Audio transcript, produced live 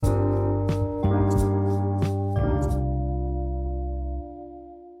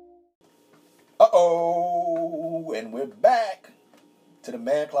We're back to the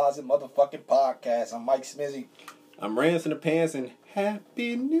Man Closet motherfucking podcast. I'm Mike Smizzy. I'm Rance in the Pants, and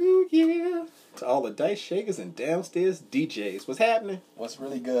Happy New Year to all the dice shakers and downstairs DJs. What's happening? What's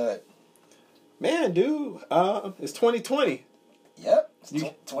really good? Man, dude, it's 2020. Yep, it's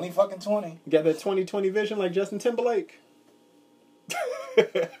 20 fucking 20. You got that 2020 vision like Justin Timberlake?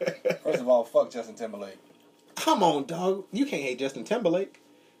 First of all, fuck Justin Timberlake. Come on, dog. You can't hate Justin Timberlake.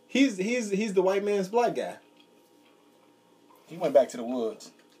 He's the white man's black guy. He went back to the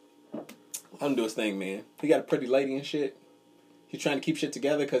woods. Let him do his thing, man. He got a pretty lady and shit. He's trying to keep shit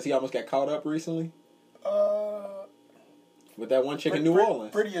together because he almost got caught up recently. With that one chick in New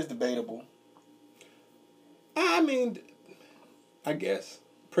Orleans. Pretty is debatable. I mean, I guess.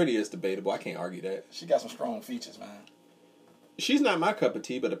 Pretty is debatable. I can't argue that. She got some strong features, man. She's not my cup of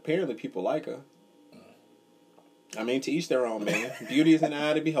tea, but apparently people like her. I mean, to each their own, man. Beauty is in the eye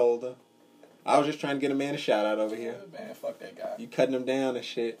of the beholder. I was just trying to get a man a shout out over here. Man, fuck that guy. You cutting him down and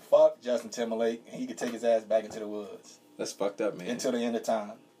shit. Fuck Justin Timberlake, and he could take his ass back into the woods. That's fucked up, man. Until the end of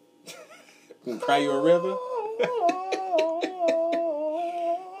time. Cry you a river? Oh,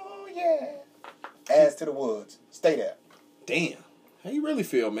 yeah. Ass to the woods. Stay there. Damn. How you really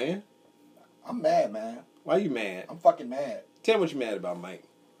feel, man? I'm mad, man. Why you mad? I'm fucking mad. Tell me what you mad about, Mike.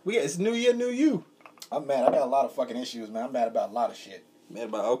 It's New Year, New You. I'm mad. I got a lot of fucking issues, man. I'm mad about a lot of shit. Mad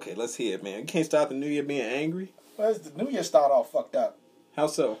about, okay, let's hear it, man. You can't start the New Year being angry. Well, the New Year started off fucked up. How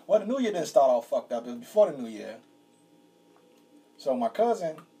so? Well, the New Year didn't start off fucked up. It was before the New Year. So my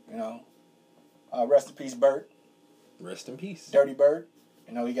cousin, rest in peace, Bert. Rest in peace. Dirty Bert.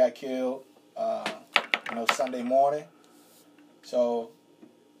 He got killed, Sunday morning. So,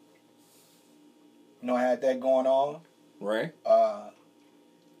 I had that going on. Right.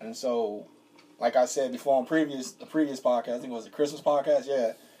 And so, like I said before on the previous podcast, I think it was the Christmas podcast,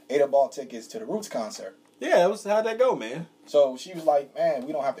 yeah, Ada bought tickets to the Roots concert. Yeah, how'd that go, man? So she was like, man,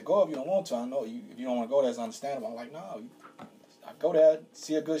 we don't have to go if you don't want to. I know if you don't want to go, that's understandable. I'm like, no, I go there,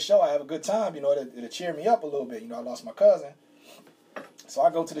 see a good show, I have a good time, it'll cheer me up a little bit. I lost my cousin. So I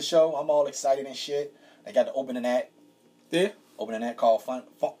go to the show, I'm all excited and shit. They got the opening act. Yeah? Opening act called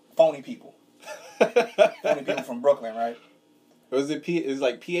Phony People. Phony People from Brooklyn, right? Was it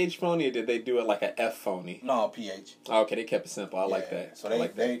like PH phony, or did they do it like a F phony? No, PH. Oh, okay, they kept it simple. I like that. So they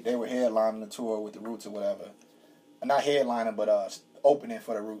were headlining the tour with the Roots or whatever. Not headlining, but opening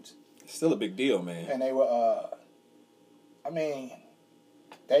for the Roots. Still a big deal, man. And they were,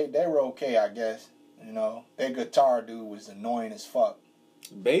 they were okay, I guess. Their guitar dude was annoying as fuck.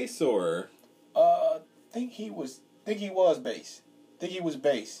 Bass or? Think he was bass. Think he was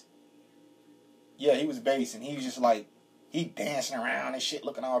bass. Yeah, he was bass, and he was just like, he dancing around and shit,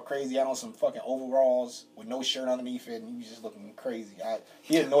 looking all crazy. Had on some fucking overalls with no shirt underneath it, and he was just looking crazy.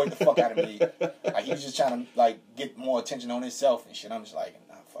 He annoyed the fuck out of me. Like, he was just trying to, get more attention on himself and shit. I'm just like,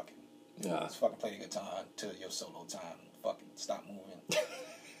 nah, fuck it. Yeah. Just fucking play the guitar until your solo time. Fucking stop moving.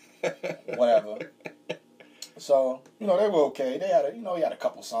 Whatever. So, they were okay. They had he had a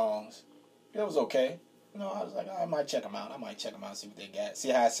couple songs. It was okay. I was like, I might check them out. See what they got. See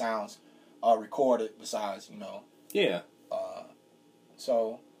how it sounds recorded besides, Yeah.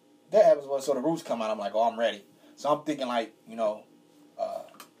 So that happens. So the Roots come out. I'm like, oh, I'm ready. So I'm thinking I've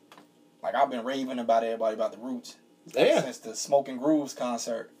been raving about everybody about the Roots. Yeah. Since the Smoking Grooves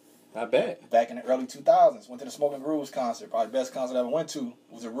concert. I bet. Back in the early 2000s. Went to the Smoking Grooves concert. Probably the best concert I ever went to.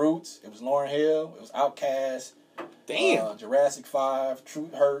 It was the Roots. It was Lauryn Hill. It was Outkast. Damn. Jurassic 5.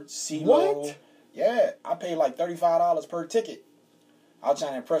 Truth Hurts. CeeLo. What? Yeah. I paid like $35 per ticket. I was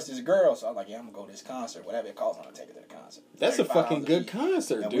trying to impress this girl, so I was like, yeah, I'm going to go to this concert. Whatever it costs, I'm going to take her to the concert. That's a fucking good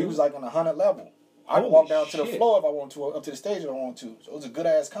concert, and dude. we was like on the 100 level. I could walk down to the floor if I wanted to, up to the stage if I wanted to. So it was a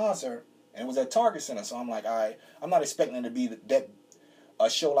good-ass concert, and it was at Target Center. So I'm like, all right, I'm not expecting it to be a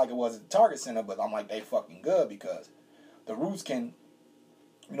show like it was at the Target Center, but I'm like, they fucking good because the Roots can,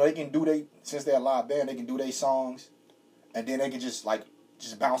 they can do since they're a live band, they can do their songs, and then they can just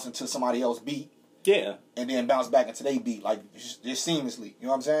bounce into somebody else's beat. Yeah. And then bounce back into their beat, just seamlessly. You know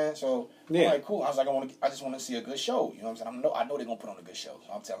what I'm saying? So, yeah. I'm like, cool. I was like, I just want to see a good show. You know what I'm saying? I know they're going to put on a good show.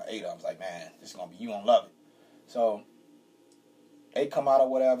 So I'm telling Ada, I was like, man, this is going to be, you going to love it. So, they come out or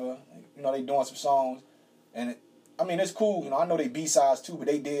whatever. They doing some songs. And, it's cool. I know they B-sides too, but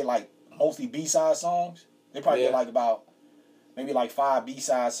they did, mostly B-side songs. They probably did, maybe 5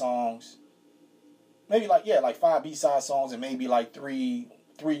 B-side songs. Maybe, 5 B-side songs and maybe, 3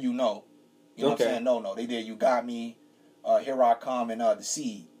 You Know. You know what I'm saying? No. They did You Got Me, Here I Come, and The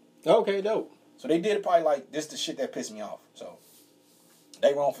Seed. Okay, dope. So they did it probably this the shit that pissed me off. So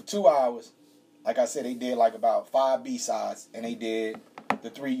they were on for 2 hours. Like I said, they did about 5 B-sides, and they did the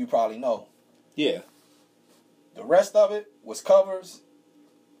 3 you probably know. Yeah. The rest of it was covers,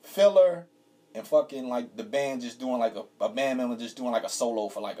 filler, and fucking like the band just doing like a band member just doing like a solo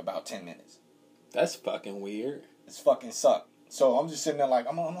for like about 10 minutes. That's fucking weird. It's fucking suck. So I'm just sitting there like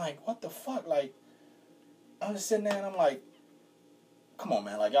I'm like, what the fuck? Like I'm just sitting there and I'm like, come on,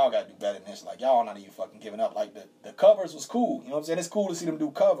 man, like y'all gotta do better than this. Like y'all not even fucking giving up. Like the covers was cool. You know what I'm saying? It's cool to see them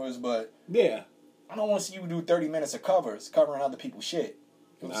do covers, but yeah, I don't want to see you do 30 minutes of covers covering other people's shit.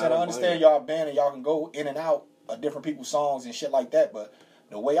 You know what I'm saying? I I understand y'all band and y'all can go in and out of different people's songs and shit like that, but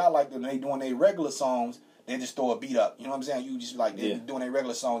the way I like them, they doing their regular songs, they just throw a beat up. You know what I'm saying? You just like they doing their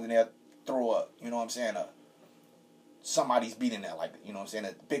regular songs and they'll throw up. You know what I'm saying? Somebody's beating that, like, you know what I'm saying,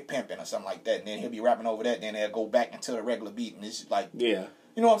 a Big Pimpin' or something like that, and then he'll be rapping over that, then they'll go back into the regular beat, and it's just like, yeah,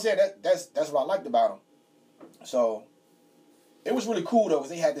 you know what I'm saying, that's what I liked about him. So, it was really cool, though, because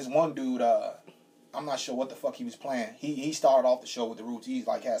they had this one dude, I'm not sure what the fuck he was playing, he started off the show with the Roots, he,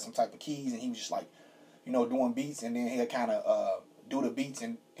 like, had some type of keys, and he was just, like, you know, doing beats, and then he'll kind of, do the beats,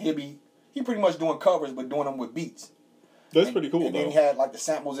 and he pretty much doing covers, but doing them with beats. That's pretty cool, and though. Then he had, like, the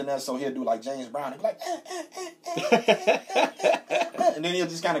samples in there, so he'll do, like, James Brown. He'd be like, and then he'll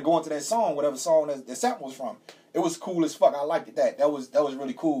just kind of go into that song, whatever song that the sample was from. It was cool as fuck. I liked it. That was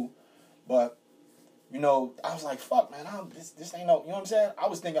really cool. But, you know, I was like, fuck, man, this ain't no, you know what I'm saying? I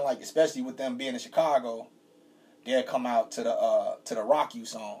was thinking, like, especially with them being in Chicago, they'd come out to the Rock You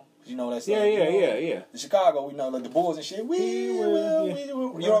song. You know, that's yeah. The Chicago, we know, like, the Bulls and shit. We will. You know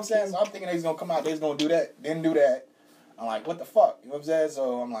what I'm saying? So I'm thinking they was going to come out, they was going to do that. Didn't do that. I'm like, what the fuck? You know what I'm saying?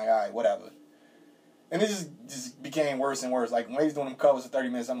 So I'm like, all right, whatever. And it just became worse and worse. Like, when they was doing them covers for 30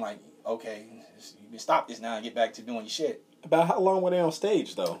 minutes, I'm like, okay, you can stop this now and get back to doing your shit. About how long were they on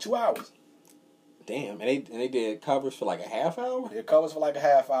stage, though? 2 hours. Damn, and they did covers for like a half hour? They did covers for like a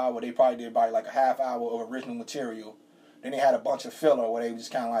half hour. They probably did about like a half hour of original material. Then they had a bunch of filler where they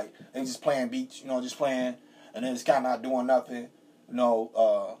just kind of like, they just playing beats, you know, just playing, and then just kind of not doing nothing. You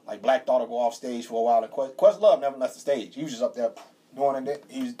know, like Black Thought will go off stage for a while. And Questlove never left the stage. He was just up there doing it.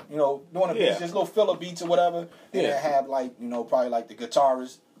 He's, you know, doing the beats, just little filler beats or whatever. Then they have like, you know, probably like the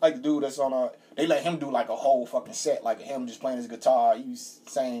guitarist, like the dude that's on they let him do like a whole fucking set, like him just playing his guitar. He was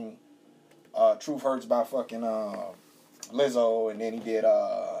saying Truth Hurts by fucking Lizzo, and then he did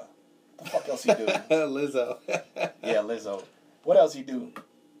the fuck else he do? Lizzo. Yeah, Lizzo. What else he do?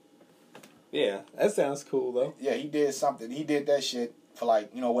 Yeah, that sounds cool, though. Yeah, he did something. He did that shit for,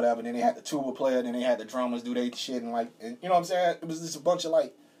 like, you know, whatever. Then they had the tuba player. Then they had the drummers do their shit. And, like, and, you know what I'm saying? It was just a bunch of,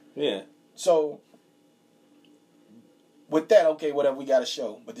 like... Yeah. So, with that, okay, whatever, we got a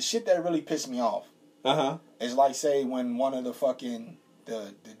show. But the shit that really pissed me off is, like, say, when one of the fucking...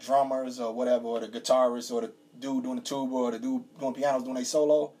 The drummers or whatever, or the guitarist, or the dude doing the tuba, or the dude doing pianos doing a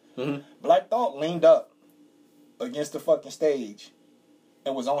solo, Black Thought leaned up against the fucking stage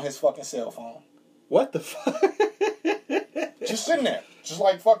and was on his fucking cell phone. What the fuck? Just sitting there. Just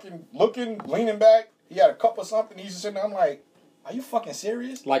like fucking looking, leaning back. He had a cup or something. He's just sitting there. I'm like, are you fucking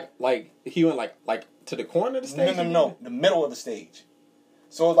serious? Like he went like to the corner of the stage? No. The middle of the stage.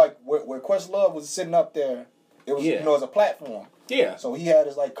 So like where Questlove was sitting up there, it was, you know, it was a platform. Yeah. So he had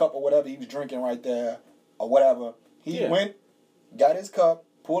his like cup or whatever he was drinking right there or whatever. He went, got his cup,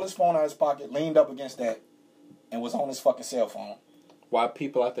 pulled his phone out of his pocket, leaned up against that, and was on his fucking cell phone. While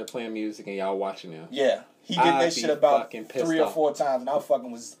people out there playing music and y'all watching them. Yeah. He did that shit about 3 or 4 times, and I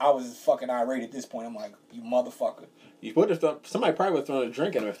was fucking irate at this point. I'm like, you motherfucker. You would have somebody probably would have thrown a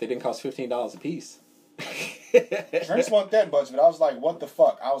drink at him if they didn't cost $15 a piece. Drinks weren't that much, but I was like, what the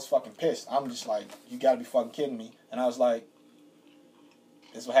fuck? I was fucking pissed. I'm just like, you gotta be fucking kidding me. And I was like,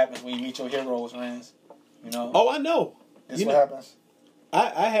 this is what happens when you meet your heroes, man. You know? Oh, I know. This is what happens.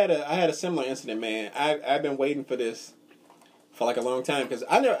 I had a similar incident, man. I've been waiting for this for like a long time because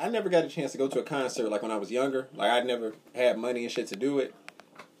I never got a chance to go to a concert like when I was younger. Like I never had money and shit to do it,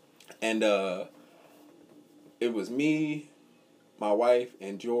 and it was me, my wife,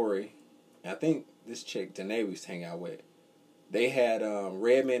 and Jory. And I think this chick Danae we used to hang out with. They had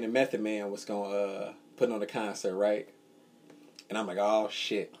Redman and Method Man was gonna put on a concert, right? And I'm like, oh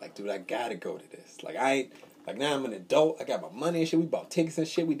shit, like dude, I gotta go to this. Like I ain't. Like, now I'm an adult. I got my money and shit. We bought tickets and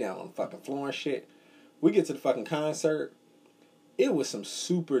shit. We down on the fucking floor and shit. We get to the fucking concert. It was some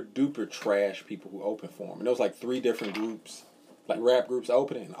super duper trash people who opened for him. And there was like 3 different groups, like rap groups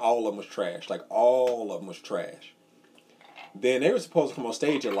opening, and all of them was trash. Like, all of them was trash. Then they were supposed to come on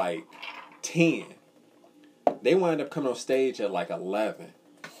stage at like 10. They wound up coming on stage at like 11.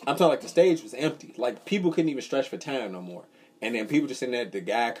 I'm talking like the stage was empty. Like, people couldn't even stretch for time no more. And then people just in there, the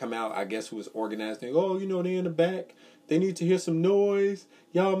guy come out, I guess, who was organizing, oh, you know, they in the back. They need to hear some noise.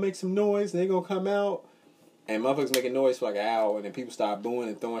 Y'all make some noise, and they gonna come out. And motherfuckers making noise for like an hour, and then people start booing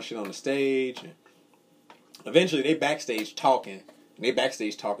and throwing shit on the stage. And Eventually, they backstage talking. And they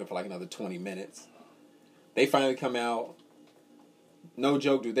backstage talking for like another 20 minutes. They finally come out. No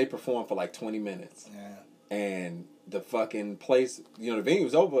joke, dude. They perform for like 20 minutes. Yeah. And the fucking place, you know, the venue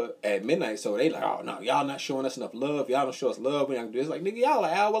was over at midnight. So they like, oh, no, y'all not showing us enough love. Y'all don't show us love. We not gonna do this. Like, nigga, y'all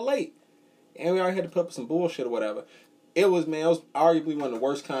an hour late. And we already had to put up some bullshit or whatever. It was arguably one of the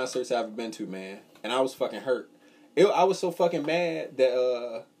worst concerts I've ever been to, man. And I was fucking hurt. I was so fucking mad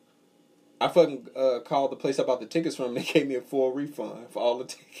that I fucking called the place I bought the tickets from. They gave me a full refund for all the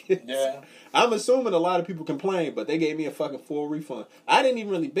tickets. Yeah. I'm assuming a lot of people complained, but they gave me a fucking full refund. I didn't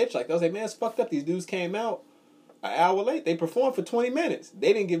even really bitch like that. I was like, man, it's fucked up. These dudes came out an hour late. They performed for 20 minutes.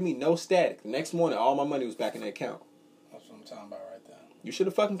 They didn't give me no static. The next morning, all my money was back in the account. That's what I'm talking about right there. You should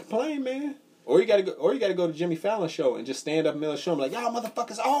have fucking complained, man. Or you gotta go to Jimmy Fallon's show and just stand up in the middle of the show and be like, y'all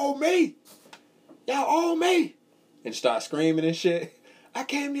motherfuckers owe me. Y'all owe me. And start screaming and shit. I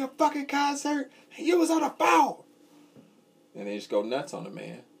came to your fucking concert and you was on a phone. And they just go nuts on the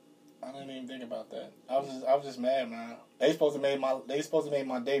man. I didn't even think about that. I was just mad, man. They supposed to make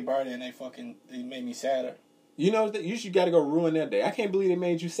my day brighter, and they made me sadder. You know that you should got to go ruin their day. I can't believe they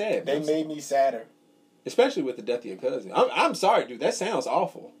made you sad. They made me sadder, especially with the death of your cousin. I'm sorry, dude. That sounds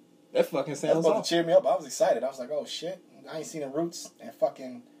awful. That fucking sounds awful. Supposed to cheer me up. I was excited. I was like, oh shit, I ain't seen the Roots and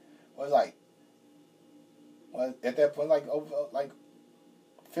fucking at that point over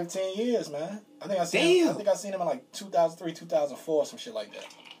 15 years, man. I think I seen him in like 2003, 2004, some shit like that.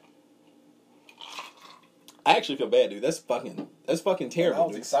 I actually feel bad, dude. That's fucking terrible. I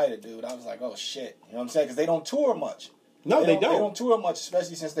was excited, dude. I was like, oh shit. You know what I'm saying? Because they don't tour much. No, they don't. They don't tour much,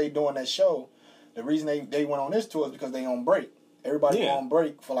 especially since they doing that show. The reason they went on this tour is because they on break. Everybody on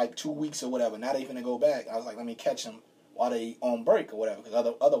break for like 2 weeks or whatever. Now they finna go back. I was like, let me catch them while they on break or whatever.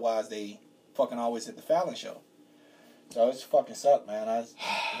 Because otherwise they fucking always hit the Fallon show. So it's fucking sucked, man.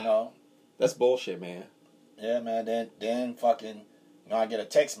 That's bullshit, man. Yeah, man. Then fucking, I get a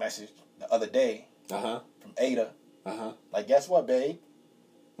text message the other day. From Ada. Like, guess what, babe?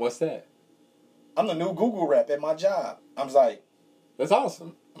 What's that? I'm the new Google rep at my job. I was like, that's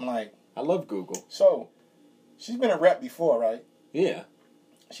awesome. I'm like, I love Google. So, she's been a rep before, right? Yeah.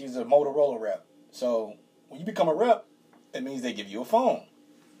 She's a Motorola rep. So, when you become a rep, it means they give you a phone.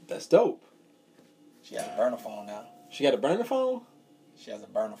 That's dope. She has a burner phone now. She got a burner phone? She has a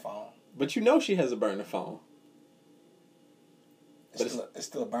burner phone. But you know she has a burner phone. It's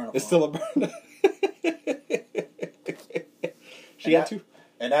still a burner phone. It's still a burner. She got two.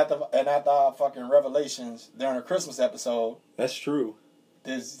 And after our fucking revelations during a Christmas episode. That's true.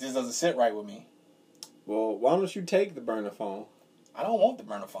 This doesn't sit right with me. Well, why don't you take the burner phone? I don't want the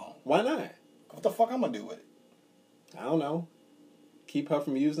burner phone. Why not? What the fuck I'm gonna do with it? I don't know. Keep her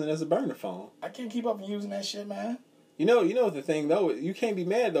from using it as a burner phone. I can't keep up from using that shit, man. You know the thing though, you can't be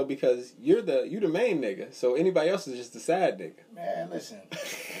mad though because you the main nigga, so anybody else is just the side nigga. Man, listen.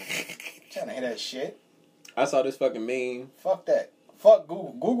 Trying to hear that shit. I saw this fucking meme. Fuck that. Fuck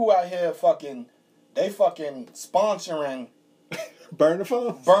Google. Google out here fucking, they fucking sponsoring burner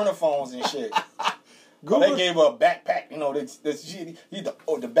phones and shit. Google, they gave her a backpack.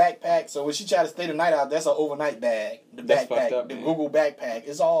 The backpack. So when she tried to stay the night out, that's her overnight bag. The backpack, up, the Google backpack.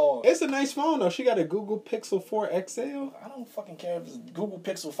 It's a nice phone though. She got a Google Pixel 4 XL. I don't fucking care if it's Google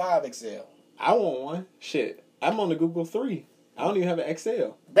Pixel 5 XL. I want one. Shit, I'm on the Google 3. I don't even have an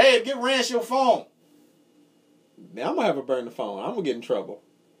XL. Babe, give Rance your phone. Man, I'm gonna have a burner phone. I'm gonna get in trouble.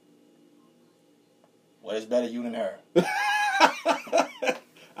 Well, it's better you than her.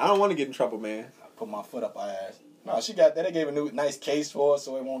 I don't want to get in trouble, man. Put my foot up her ass. No, she got that. They gave a nice case for it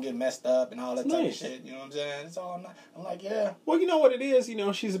so it won't get messed up and all that type of shit. You know what I'm saying? It's all nice. I'm like, yeah. Well, you know what it is.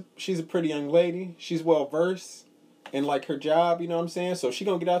 She's a pretty young lady. She's well versed in like her job. You know what I'm saying? So she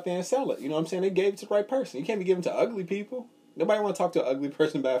gonna get out there and sell it. You know what I'm saying? They gave it to the right person. You can't be giving it to ugly people. Nobody want to talk to an ugly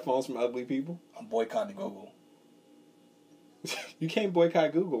person about phones from ugly people. I'm boycotting Google. You can't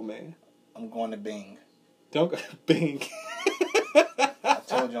boycott Google, man. I'm going to Bing. Don't go Bing. I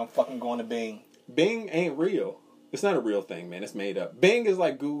told you I'm fucking going to Bing. Bing ain't real. It's not a real thing, man. It's made up. Bing is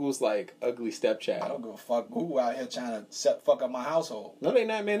like Google's like ugly stepchild. I don't give a fuck. Google out here trying to fuck up my household. No, they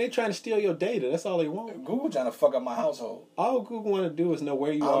not, man. They trying to steal your data. That's all they want. Google trying to fuck up my household. All Google want to do is know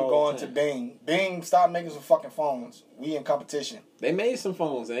where you are. I'm going to Bing. Bing, stop making some fucking phones. We in competition. They made some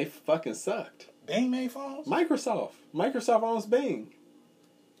phones and they fucking sucked. Bing made phones? Microsoft owns Bing.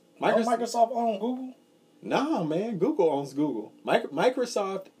 Microsoft own Google? No, man. Google owns Google.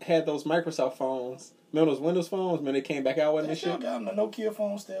 Microsoft had those Microsoft phones. Remember those Windows phones? When they came back out with this shit? Got them, the Nokia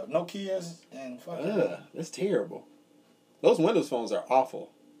phones still. Nokias and fucking... that's terrible. Those Windows phones are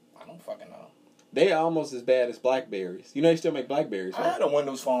awful. I don't fucking know. They are almost as bad as Blackberries. You know they still make Blackberries, right? I had a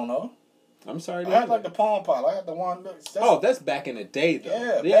Windows phone, though. I'm sorry. I had like the Palm Pilot. I had the one. That's back in the day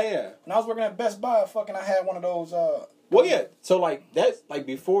though. Yeah. Yeah. When I was working at Best Buy, I had one of those. Well, yeah. So like that's like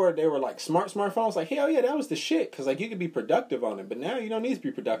before they were like smartphones. Like hell yeah, that was the shit. Because like you could be productive on it, but now you don't need to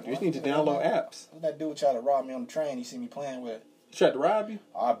be productive. You just need to download apps. That dude tried to rob me on the train. He see me playing with. He tried to rob you?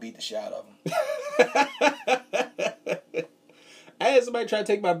 I beat the shit out of him. I had somebody try to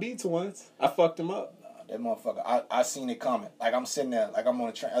take my Beats once. I fucked him up. That motherfucker, I seen it coming. Like, I'm sitting there, like, I'm on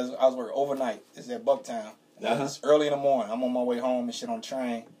the train. I was working overnight. It's at Bucktown. It's early in the morning. I'm on my way home and shit on the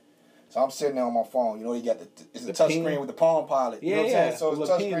train. So I'm sitting there on my phone. You know, you got it's a touch screen with the Palm Pilot. You know what I'm saying? So it's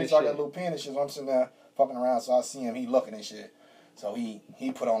a touch screen, so I got a little pen and shit. So I'm sitting there fucking around. So I see him. He looking and shit. So he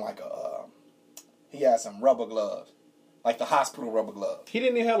put on like he had some rubber gloves. Like the hospital rubber gloves. He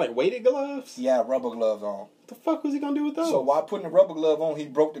didn't even have like weighted gloves? He had rubber gloves on. What the fuck was he gonna do with those? So while putting the rubber glove on, he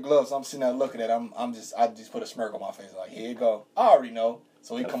broke the glove. So I'm sitting there looking at him. I just put a smirk on my face. Like, here you go. I already know.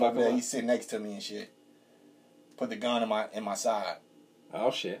 So he come over there. He's sitting next to me and shit. Put the gun in my side.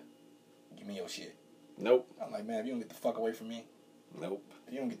 Oh shit. Give me your shit. Nope. I'm like, man, if you don't get the fuck away from me. Nope.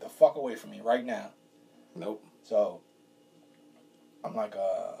 If you don't get the fuck away from me right now. Nope. So I'm like,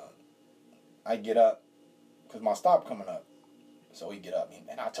 I get up because my stop coming up. So he get up.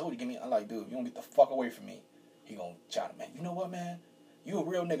 Man, I told you, give me. I'm like, dude, if you don't get the fuck away from me, he gonna try to, man, you know what, man? You a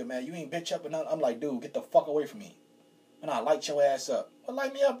real nigga, man. You ain't bitch up and nothing. I'm like, dude, get the fuck away from me. And I light your ass up. Well,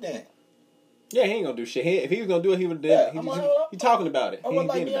 light me up then. Yeah, he ain't gonna do shit. If he was gonna do it, he would have done it. He talking about it. I'm gonna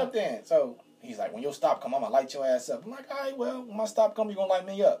light me up then. So he's like, when your stop come, I'm gonna light your ass up. I'm like, all right, well, when my stop come, you gonna light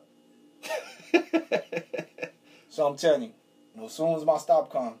me up. So I'm telling you, as soon as my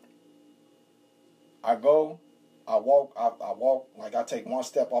stop come, I walk, like I take one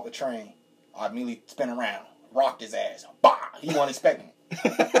step off the train, I immediately spin around, rocked his ass. Bah! He wasn't expecting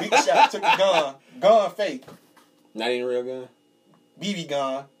it. Beat the shot, took the gun fake. Not even a real gun? BB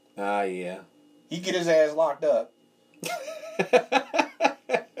gun. Ah, yeah. He get his ass locked up.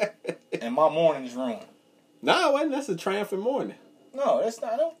 And my morning is ruined. No, it wasn't. That's a triumphant morning. No, that's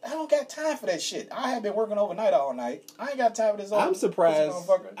not. I don't got time for that shit. I have been working overnight all night. I ain't got time for this. I'm surprised.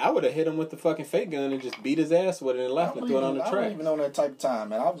 I would have hit him with the fucking fake gun and just beat his ass with it and left and threw it on the track. I don't even know that type of time,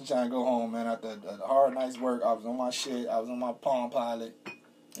 man. I was just trying to go home, man. After a hard night's work, I was on my shit. I was on my Palm Pilot.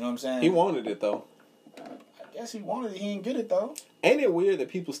 You know what I'm saying? He wanted it though. I guess he wanted it. He didn't get it though. Ain't it weird that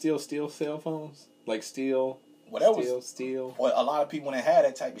people still steal cell phones? Like steal. Steal. Well, a lot of people didn't have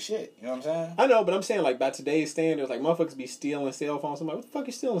that type of shit. You know what I'm saying? I know, but I'm saying like by today's standards, like motherfuckers be stealing cell phones. I'm like, what the fuck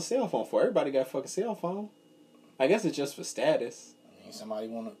you stealing a cell phone for? Everybody got a fucking cell phone. I guess it's just for status. I mean, somebody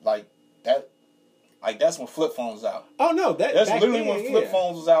want to like that. Like that's when flip phones out. Oh no, that's literally when flip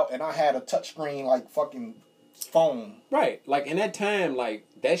phones was out, and I had a touchscreen like fucking phone. Right, like in that time, like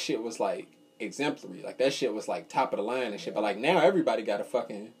that shit was like exemplary. Like that shit was like top of the line and shit. But like now, everybody got a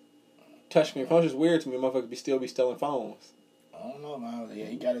fucking touchscreen phone. It's just weird to me. Motherfuckers still be stealing phones. I don't know, man. Yeah,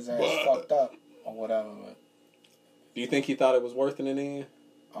 he got his ass fucked up or whatever. But do you think he thought it was worth it in the end?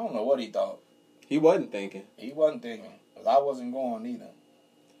 I don't know what he thought. He wasn't thinking. He wasn't thinking. Because I wasn't going either.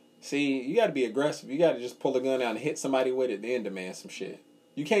 See, you got to be aggressive. You got to just pull the gun out and hit somebody with it, then demand some shit.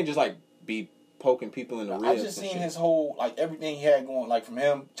 You can't just like be poking people in the ribs. I just seen his whole, like everything he had going, like from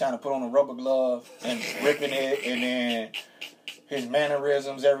him trying to put on a rubber glove and ripping it, and then his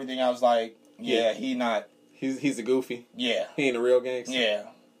mannerisms, everything. I was like, yeah, he not. He's a goofy. Yeah. He ain't a real gangster. Yeah.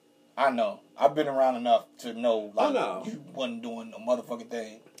 I know. I've been around enough to know, like, no. You wasn't doing no motherfucking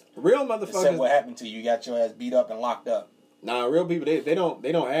thing. Real motherfuckers. Except what happened to you. You got your ass beat up and locked up. Nah, real people, they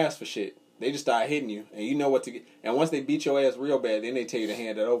don't ask for shit. They just start hitting you, and you know what to get. And once they beat your ass real bad, then they tell you to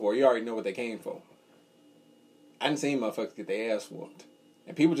hand it over, or you already know what they came for. I done seen motherfuckers get their ass whooped.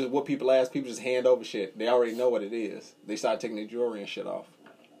 And people just whoop people ass, people just hand over shit. They already know what it is. They start taking their jewelry and shit off.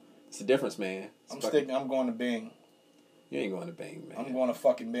 It's the difference, man. I'm going to Bing. You ain't going to Bing, man. I'm going to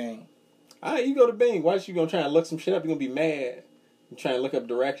fucking Bing. Alright, you go to Bing. Why you gonna try and look some shit up? You're gonna be mad. You trying to look up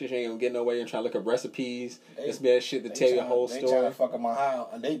directions, you ain't gonna get nowhere. You're trying to look up recipes. It's bad shit to tell your whole story. They trying to fuck up my house.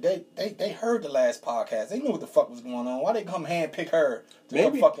 They heard the last podcast. They knew what the fuck was going on. Why they come hand pick her to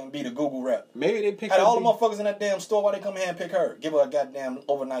come fucking be the Google rep? Maybe they picked had all the motherfuckers in that damn store. Why they come hand pick her? Give her a goddamn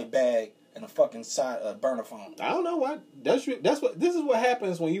overnight bag and a fucking burner phone. I don't know why. This is what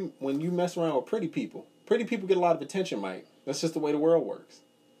happens when you mess around with pretty people. Pretty people get a lot of attention, Mike. That's just the way the world works.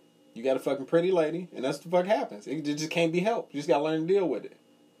 You got a fucking pretty lady, and that's what the fuck happens. It just can't be helped. You just gotta learn to deal with it.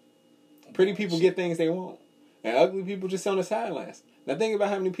 Pretty people get things they want, and ugly people just sit on the sidelines. Now think about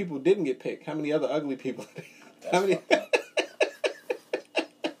how many people didn't get picked. How many other ugly people? How many?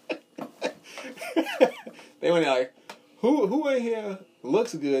 They went like, who in here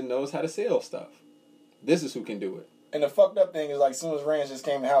looks good and knows how to sell stuff? This is who can do it. And the fucked up thing is, like, as soon as Rand just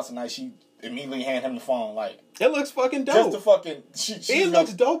came to the house tonight, immediately hand him the phone. Like, it looks fucking dope. just the fucking. It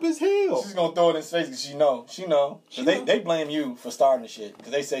looks dope as hell. She's gonna throw it in his face because she know. Cause they blame you for starting the shit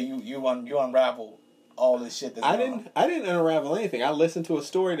because they say you unravel all this shit. That's I didn't unravel anything. I listened to a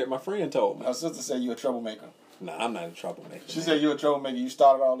story that my friend told me. My sister said you a troublemaker. Nah, I'm not a troublemaker. She said you a troublemaker. You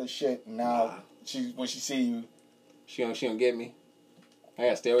started all this shit, and now when she see you, she gonna get me. I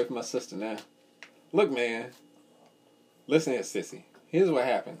gotta stay away from my sister now. Look, man. Listen here, sissy. Here's what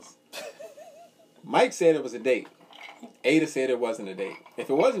happens. Mike said it was a date. Ada said it wasn't a date. If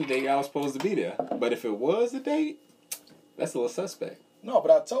it wasn't a date, I was supposed to be there. But if it was a date, that's a little suspect. No,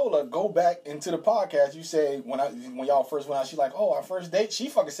 but I told her, go back into the podcast. You said when y'all first went out, she's like, oh, our first date? She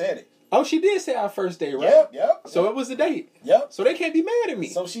fucking said it. Oh, she did say our first date, right? Yep. So it was a date. Yep. So they can't be mad at me.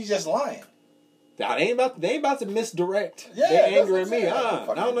 So she's just lying. Nah, they ain't about to misdirect. Yeah, they're angry at me.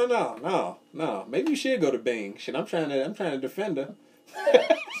 No. Maybe you should go to Bing. Shit, I'm trying to defend her.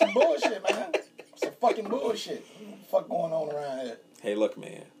 Yeah, some bullshit, man. Some fucking bullshit. What the fuck going on around here? Hey, look,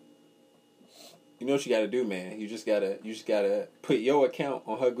 man. You know what you gotta do, man. You just gotta put your account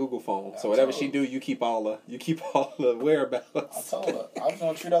on her Google phone. So whatever she do, you keep all the whereabouts. I told her I was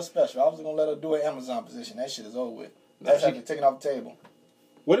gonna treat her special. I was gonna let her do an Amazon position. That shit is over with. That's like taken off the table.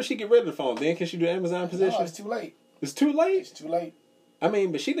 What if she get rid of the phone? Then can she do Amazon position? No, it's too late. It's too late? It's too late. I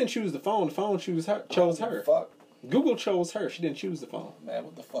mean, but she didn't choose the phone. The phone chose her. Fuck. Google chose her. She didn't choose the phone. Man,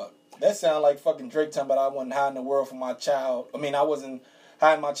 what the fuck? That sound like fucking Drake talking about I wasn't hiding the world from my child. I mean, I wasn't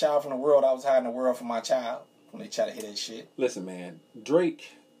hiding my child from the world. I was hiding the world from my child. When they try to hit that shit. Listen, man.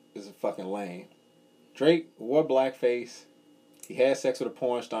 Drake is a fucking lame. Drake wore blackface. He had sex with a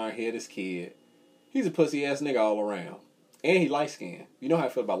porn star and hit his kid. He's a pussy ass nigga all around. And he light skinned. You know how I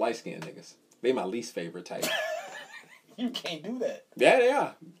feel about light skinned niggas. They my least favorite type. You can't do that. Yeah, they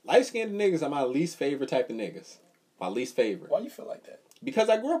are. Light skinned niggas are my least favorite type of niggas. My least favorite. Why you feel like that? Because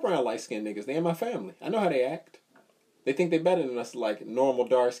I grew up around light skinned niggas. They in my family. I know how they act. They think they better than us like normal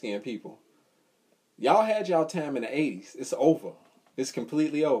dark skinned people. Y'all had y'all time in the 80s. It's over. It's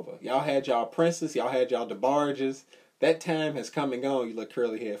completely over. Y'all had y'all princes. Y'all had y'all DeBarges. That time has come and gone, you little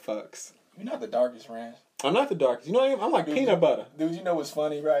curly haired fucks. You're not the darkest, Rance. I'm not the darkest. You know what I am? I'm like peanut butter. Dude, you know what's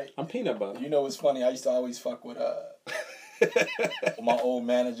funny, right? I'm peanut butter. You know what's funny? I used to always fuck with my old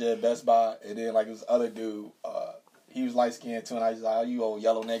manager at Best Buy, and then like this other dude, he was light skinned too, and I was like, oh, you old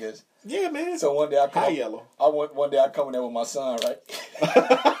yellow niggas. Yeah, man. So one day I come yellow. One day I come in there with my son, right?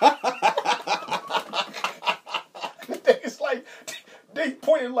 It's like they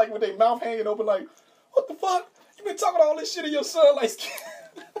pointing like with their mouth hanging open, like, what the fuck? You been talking all this shit to your son, light skin.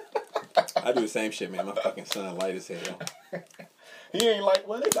 I do the same shit, man. My fucking son light as hell. He ain't like,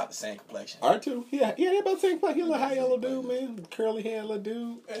 well, they got the same complexion. R2? Yeah, they about the same complexion. He a little high yellow dude, man. Curly hair little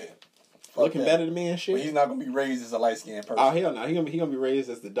dude. Looking better than me and shit. But he's not gonna be raised as a light skinned person. Oh hell no, he gonna be raised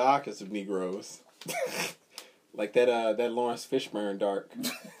as the darkest of Negroes. Like that Lawrence Fishburne dark.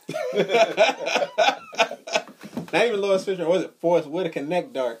 Not even Lawrence Fishburne, was it Forrest Whitaker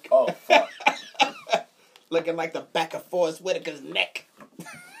neck dark? Oh fuck. Looking like the back of Forrest Whitaker's neck.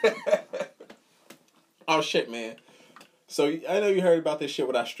 Oh shit, man. So I know you heard about this shit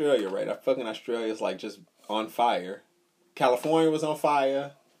with Australia, right? Fucking Australia's like just on fire. California was on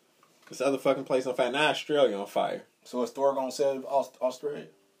fire. This other fucking place on fire. Now Australia on fire. So is Thor gonna save Australia?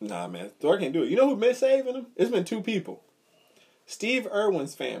 Nah, man. Thor can't do it. You know who been saving them? It's been two people. Steve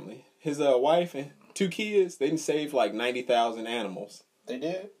Irwin's family. His wife and 2 kids. They didn't save like 90,000 animals. They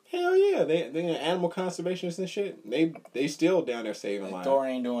did? Hell yeah. They animal conservationists and shit. They still down there saving lives. Thor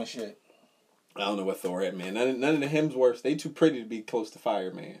ain't doing shit. I don't know what Thor had, man. None of the Hemsworths. They too pretty to be close to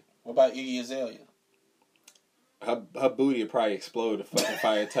fire, man. What about Iggy Azalea? Her booty would probably explode if fucking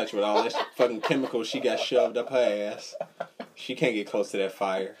fire touch with all that fucking chemicals she got shoved up her ass. She can't get close to that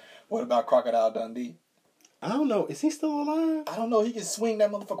fire. What about Crocodile Dundee? I don't know. Is he still alive? I don't know. He can swing that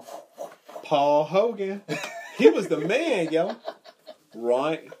motherfucker. Paul Hogan. He was the man, yo.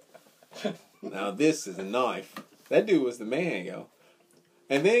 Right? Now this is a knife. That dude was the man, yo.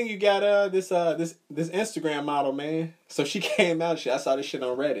 And then you got this Instagram model, man. So she came out. I saw this shit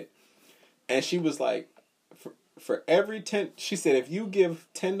on Reddit. And she was like, for every 10, she said, if you give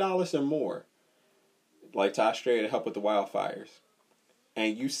 $10 or more, like to Australia to help with the wildfires,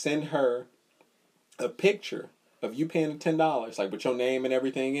 and you send her a picture of you paying $10, like with your name and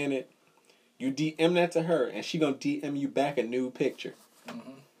everything in it, you DM that to her, and she gonna DM you back a new picture.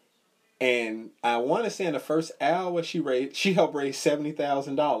 Mm-hmm. And I want to say in the first hour she helped raise $70,000.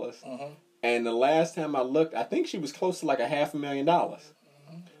 Mm-hmm. And the last time I looked, I think she was close to like $500,000.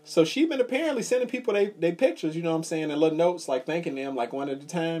 So she been apparently sending people they pictures, you know what I'm saying, and little notes like thanking them like one at a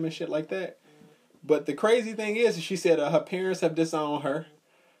time and shit like that. But the crazy thing is, she said her parents have disowned her.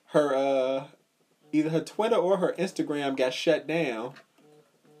 her either her Twitter or her Instagram got shut down.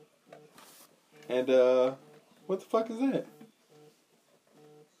 And what the fuck is that?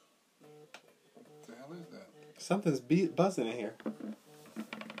 What the hell is that? Something's buzzing in here.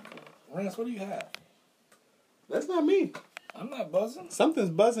 Rance, what do you have? That's not me. I'm not buzzing. Something's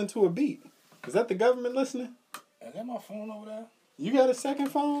buzzing to a beat. Is that the government listening? Is that my phone over there? You got a second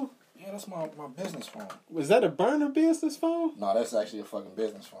phone? Yeah, that's my business phone. Was that a burner business phone? No, that's actually a fucking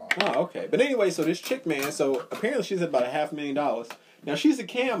business phone. Oh, okay. But anyway, so this chick, man, so apparently she's at about $500,000. Now, she's a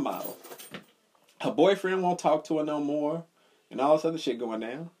cam model. Her boyfriend won't talk to her no more, and all this other shit going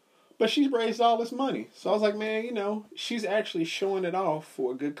down. But she's raised all this money. So I was like, man, you know, she's actually showing it off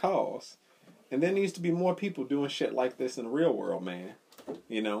for a good cause. And there needs to be more people doing shit like this in the real world, man.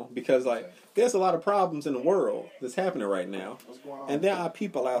 You know, because, like, there's a lot of problems in the world that's happening right now. What's going on? And there are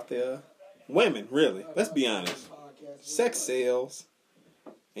people out there, women, really, let's be honest, sex sales,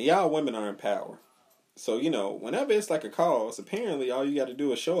 and y'all women are in power. So, you know, whenever it's like a cause, apparently all you got to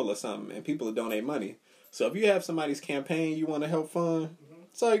do is show a little something, and people will donate money. So if you have somebody's campaign you want to help fund,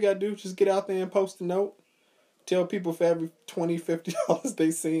 that's all you got to do. Just get out there and post a note. Tell people for every $20, $50 they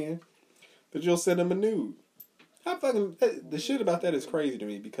send that you'll send them a nude. The shit about that is crazy to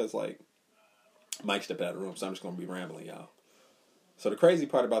me because, like, Mike stepped out of the room, so I'm just going to be rambling, y'all. So the crazy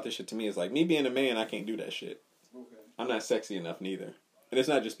part about this shit to me is, like, me being a man, I can't do that shit. Okay. I'm not sexy enough neither. And it's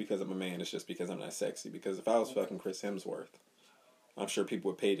not just because I'm a man, it's just because I'm not sexy. Because if I was fucking Chris Hemsworth, I'm sure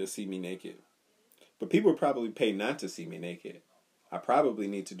people would pay to see me naked. But people would probably pay not to see me naked. I probably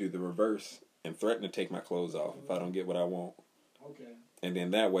need to do the reverse and threaten to take my clothes off if I don't get what I want. Okay. And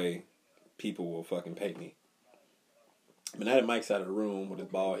then that way, people will fucking pay me. But now that Mike's out of the room with his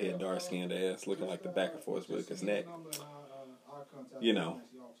bald head, dark-skinned ass, looking like the back and forth with his neck, you know,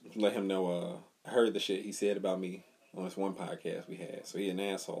 let him know, I heard the shit he said about me on this one podcast we had. So he an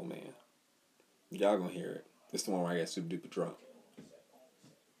asshole, man. Y'all gonna hear it. This the one where I got super duper drunk.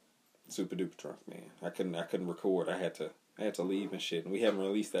 Super duper drunk, man. I couldn't record. I had to leave and shit. And we haven't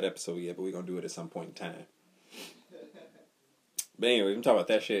released that episode yet, but we're gonna do it at some point in time. But anyway, I'm talking about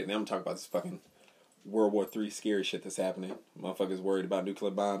that shit, and then I'm talking about this fucking World War III scary shit that's happening. Motherfuckers worried about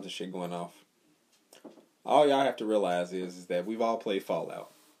nuclear bombs and shit going off. All y'all have to realize is that we've all played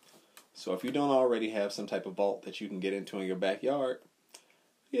Fallout. So if you don't already have some type of vault that you can get into in your backyard,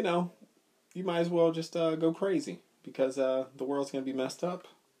 you know, you might as well just go crazy. Because the world's going to be messed up.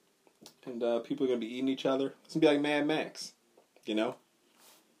 And people are going to be eating each other. It's going to be like Mad Max, you know?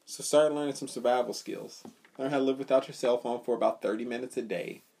 So start learning some survival skills. Learn how to live without your cell phone for about 30 minutes a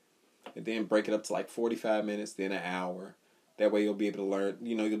day. And then break it up to like 45 minutes, then an hour. That way you'll be able to learn,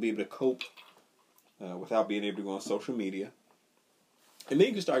 you know, you'll be able to cope without being able to go on social media. And then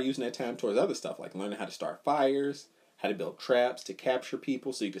you can start using that time towards other stuff, like learning how to start fires, how to build traps to capture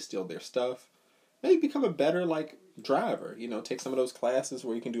people so you can steal their stuff. Maybe become a better, like, driver. You know, take some of those classes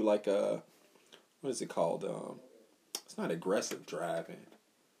where you can do, like, what is it called? It's not aggressive driving.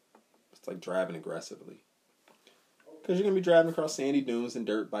 It's like driving aggressively. Because you're going to be driving across sandy dunes and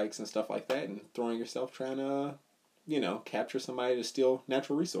dirt bikes and stuff like that and throwing yourself trying to, you know, capture somebody to steal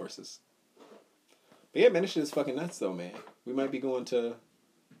natural resources. But yeah, man, this shit is fucking nuts, though, man. We might be going to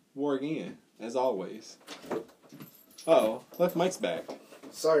war again, as always. Uh-oh, look, Mike's back.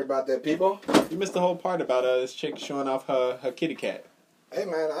 Sorry about that, people. You missed the whole part about this chick showing off her kitty cat. Hey,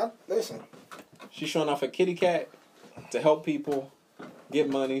 man, listen. She's showing off her kitty cat to help people get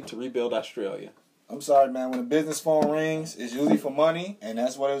money to rebuild Australia. I'm sorry, man. When a business phone rings, it's usually for money, and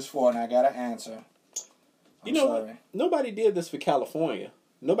that's what it was for, and I got to answer. You know what? Nobody did this for California.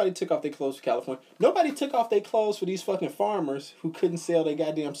 Nobody took off their clothes for California. Nobody took off their clothes for these fucking farmers who couldn't sell their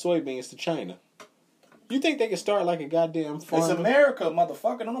goddamn soybeans to China. You think they could start like a goddamn farmer? It's America,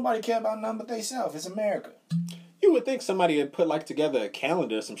 motherfucker. Don't nobody care about nothing but theyself. It's America. You would think somebody had put like together a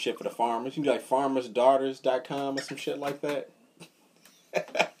calendar or some shit for the farmers. You can do like farmersdaughters.com or some shit like that.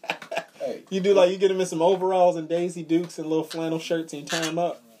 Hey. You do like, you get them in some overalls and Daisy Dukes and little flannel shirts and you tie them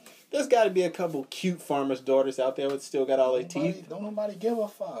up. There's got to be a couple cute farmers' daughters out there that still got all their teeth. Don't nobody give a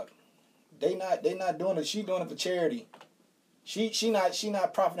fuck. They not doing it. She doing it for charity. She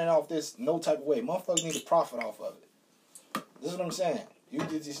not profiting off this no type of way. Motherfuckers need to profit off of it. This is what I'm saying. You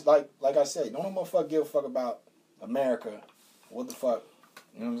just like I said, don't no motherfucker give a fuck about America. What the fuck?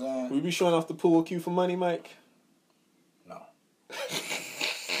 You know what I'm saying? We be showing off the pool cue for money, Mike? No.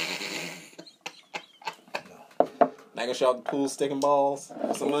 Not gonna show off the pool sticking balls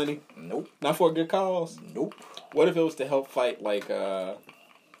for some money? Nope. Not for a good cause? Nope. What if it was to help fight like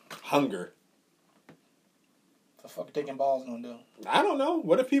hunger? The fuck taking balls gonna do? I don't know.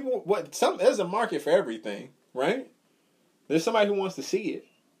 What if people there's a market for everything, right? There's somebody who wants to see it.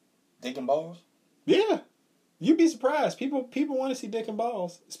 Dick and balls? Yeah. You'd be surprised. People want to see dick and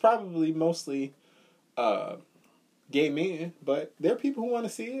balls. It's probably mostly gay men, but there are people who want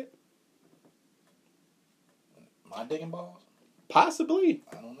to see it. My dick and balls? Possibly.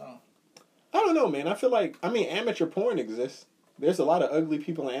 I don't know. I don't know, man. I feel like, amateur porn exists. There's a lot of ugly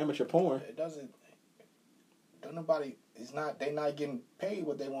people in amateur porn. It doesn't. Don't nobody. They not getting paid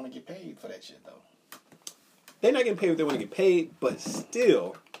what they want to get paid for that shit though. They're not getting paid what they want to get paid, but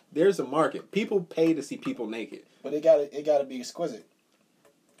still, there's a market. People pay to see people naked. But it gotta be exquisite.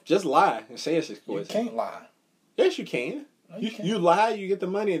 Just lie and say it's exquisite. You can't lie. Yes, you can. No, you can't. You lie, you get the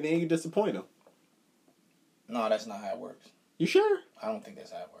money, and then you disappoint them. No, that's not how it works. You sure? I don't think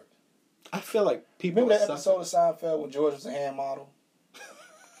that's how it works. I feel like people. Remember that episode of Seinfeld when George was a hand model?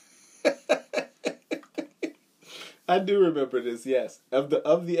 I do remember this. Yes, of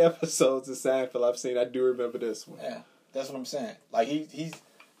the episodes of Seinfeld I've seen, I do remember this one. Yeah, that's what I'm saying. Like he's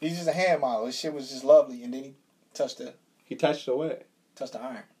just a hand model. His shit was just lovely, and then he touched the what? Touched the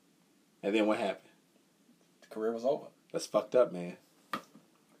iron. And then what happened? The career was over. That's fucked up, man.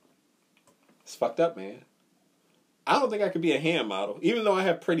 It's fucked up, man. I don't think I could be a hand model, even though I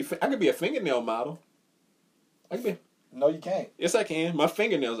have I could be a fingernail model. I could be. No, you can't. Yes, I can. My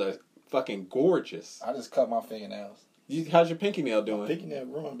fingernails are fucking gorgeous. I just cut my fingernails. How's your pinky nail doing? My pinky nail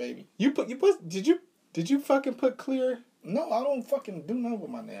ruined, baby. Did you fucking put clear? No, I don't fucking do nothing with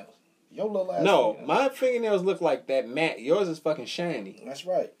my nails. Your little ass. No, fingernails. my fingernails look like that matte. Yours is fucking shiny. That's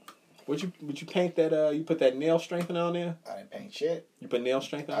right. Would you paint that? You put that nail strengthener on there? I didn't paint shit. You put nail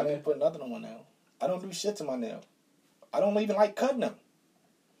strengthener I on there? didn't put nothing on my nail. I don't do shit to my nail. I don't even like cutting them.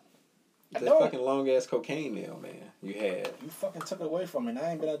 That fucking long ass cocaine nail, man. You had. You fucking took it away from me. And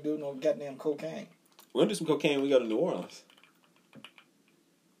I ain't gonna do no goddamn cocaine. We're gonna do some cocaine when we go to New Orleans.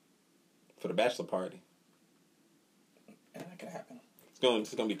 For the bachelor party. Yeah, that can happen.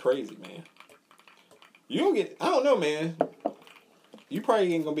 It's gonna be crazy, man. You don't get. I don't know, man. You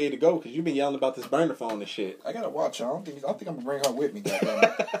probably ain't gonna be able to go because you've been yelling about this burner phone and shit. I gotta watch her. I think I'm gonna bring her with me.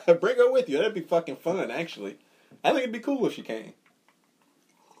 Goddamn. Bring her with you. That'd be fucking fun, actually. I think it'd be cool if she came.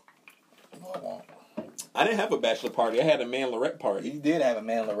 No, I won't. I didn't have a bachelor party. I had a Man Lorette party. You did have a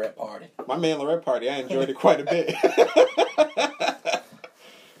Man Lorette party. My Man Lorette party, I enjoyed it quite a bit.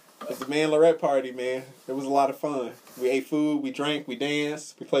 It's a Man Lorette party, man. It was a lot of fun. We ate food, we drank, we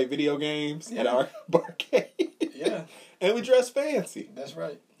danced, we played video games at our barcade. Yeah. And we dressed fancy. That's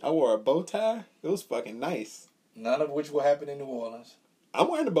right. I wore a bow tie. It was fucking nice. None of which will happen in New Orleans. I'm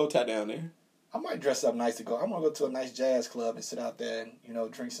wearing a bow tie down there. I might dress up nice to go. I'm gonna go to a nice jazz club and sit out there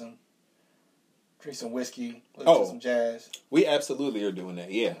and drink some whiskey, listen to some jazz. We absolutely are doing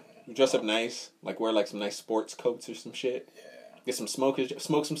that. Yeah, we dress up nice, like wear like some nice sports coats or some shit. Yeah. Get some smokers,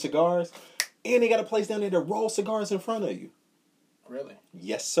 smoke some cigars, and they got a place down there to roll cigars in front of you. Really?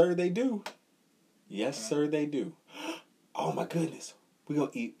 Yes, sir, they do. Yes, sir, they do. Oh my goodness, we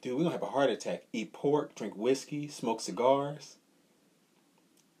gonna eat, dude. We gonna have a heart attack. Eat pork, drink whiskey, smoke cigars.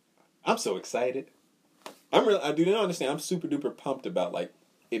 I'm so excited. I do not understand. I'm super duper pumped about like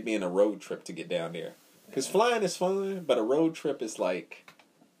it being a road trip to get down there. Because flying is fun, but a road trip is like,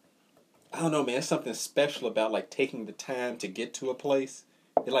 I don't know, man. It's something special about like taking the time to get to a place.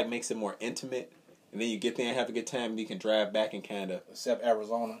 It like makes it more intimate. And then you get there and have a good time and you can drive back and kind of. Except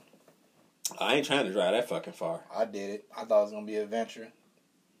Arizona. I ain't trying to drive that fucking far. I did it. I thought it was going to be an adventure.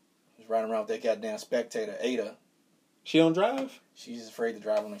 Just riding around with that goddamn Spectator, Ada. She don't drive? She's just afraid to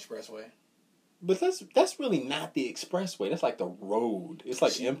drive on the expressway. But that's really not the expressway. That's like the road. It's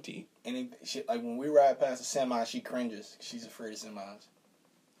like empty. And like when we ride past a semi, she cringes. She's afraid of semis.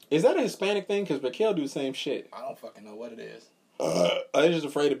 Is that a Hispanic thing? Because Raquel do the same shit. I don't fucking know what it is. Are they just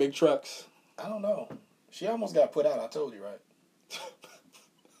afraid of big trucks? I don't know. She almost got put out. I told you, right?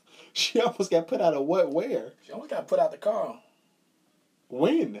 She almost got put out of what? Where? She almost got put out the car.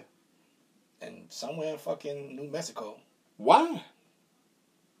 When? And somewhere in fucking New Mexico. Why?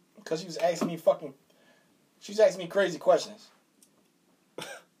 Because she was asking me crazy questions.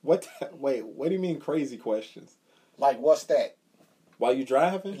 What? Wait, what do you mean crazy questions? Like, what's that? While you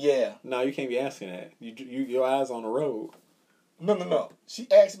driving? Yeah. No, you can't be asking that. Your eyes on the road. No. She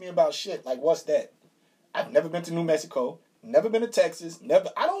asked me about shit. Like, what's that? I've never been to New Mexico. Never been to Texas. Never.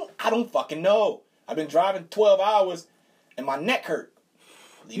 I don't fucking know. I've been driving 12 hours and my neck hurt.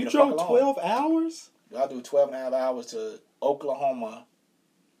 You drove 12 hours? I do 12 and a half hours to Oklahoma.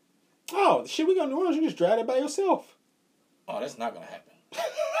 Oh, shit, we go to New Orleans. You just drive it by yourself. Oh, that's not going to happen.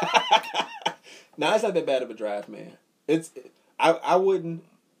 Nah, it's not that bad of a drive, man. I wouldn't.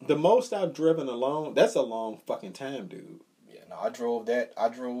 The most I've driven alone, that's a long fucking time, dude. Yeah, no, I drove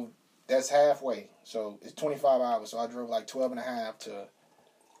that's halfway. So it's 25 hours. So I drove like 12 and a half to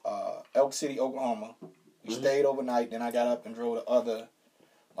Elk City, Oklahoma. We stayed overnight. Then I got up and drove the other,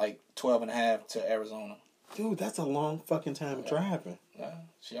 like 12 and a half to Arizona. Dude, that's a long fucking time driving. Yeah,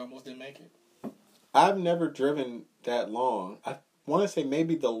 she almost didn't make it. I've never driven that long. I want to say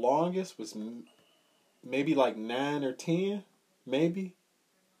maybe the longest was maybe like 9 or 10, maybe.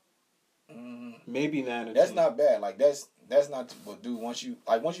 Maybe 9 or 10. That's not bad. Like that's not. But dude, once you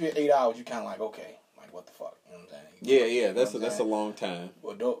hit 8 hours, you kind of like okay, like what the fuck, you know what I'm saying? Yeah, that's a long time.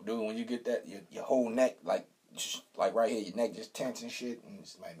 Well, dude, when you get that, your whole neck like right here, your neck just tense and shit, and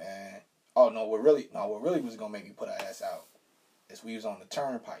it's like man. Oh no, what really was gonna make me put our ass out is we was on the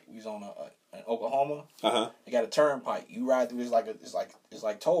turnpike. We was on in Oklahoma. They got a turnpike. You ride through this it's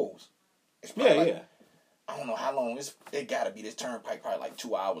like tolls. It's yeah. I don't know how long it gotta be this turnpike, probably like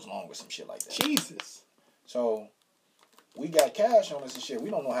 2 hours long or some shit like that. Jesus. So we got cash on us and shit. We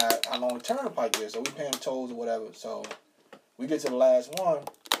don't know how long the turnpike is, so we paying tolls or whatever. So we get to the last one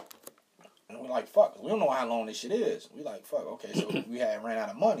and we're like, fuck, we don't know how long this shit is. We like, fuck, okay, so we had ran out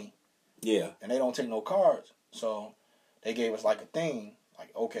of money. Yeah. And they don't take no cards. So they gave us like a thing. Like,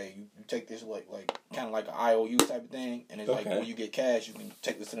 okay, you take this like kind of like an IOU type of thing. And it's like when you get cash, you can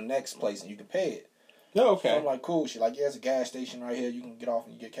take this to the next place and you can pay it. Oh, okay. So I'm like, cool. She's like, yeah, it's a gas station right here. You can get off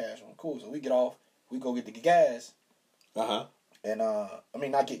and you get cash. I'm cool. So we get off. We go get the gas. And, I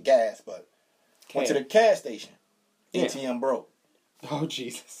mean, not get gas, but went to the gas station. ATM broke. Oh,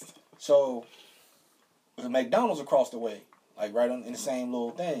 Jesus. So there's a McDonald's across the way. Like right in the same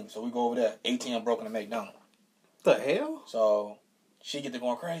little thing. So we go over there. ATM broke in the McDonald's. The hell? So she get to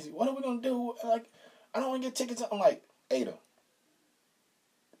going crazy. What are we gonna do? Like, I don't want to get tickets. I'm like, Ada,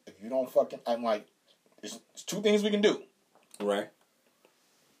 if you don't fucking, I'm like, there's 2 things we can do. Right.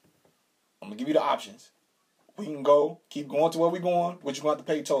 I'm gonna give you the options. We can keep going to where we're going, which you're gonna have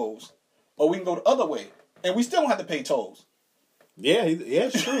to pay tolls, or we can go the other way, and we still don't have to pay tolls. Yeah,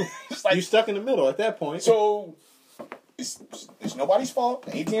 it's true. It's like, you stuck in the middle at that point. So it's nobody's fault.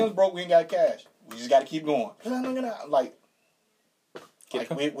 The ATM's broke. We ain't got cash. We just got to keep going. Like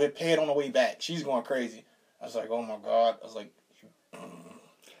we're paid on the way back. She's going crazy. I was like, oh my God. I was like,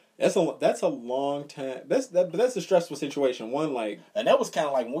 that's a long time. That's a stressful situation. One like, and that was kind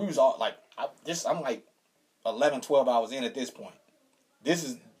of like when we was all like, I'm like 11, 12 hours in at this point.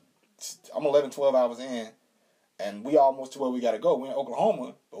 I'm 11, 12 hours in, and we almost to where we got to go. We're in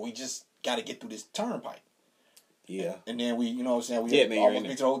Oklahoma, but we just got to get through this turnpike. Yeah. And then we, you know what I'm saying, we almost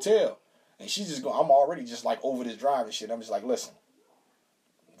get to the hotel. And she's just going, I'm already just like over this drive and shit. I'm just like, listen,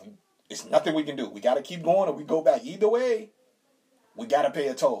 it's nothing we can do. We got to keep going or we go back. Either way, we got to pay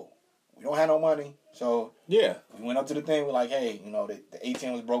a toll. We don't have no money. So yeah, we went up to the thing. We're like, hey, you know, the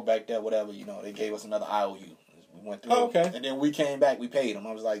ATM was broke back there, whatever. You know, they gave us another IOU. We went through okay. And then we came back, we paid them.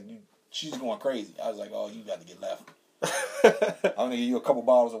 I was like, she's going crazy. I was like, oh, you got to get left. I'm gonna give you a couple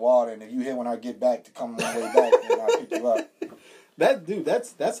bottles of water, and if you here when I get back to come on the way back, then I'll pick you up.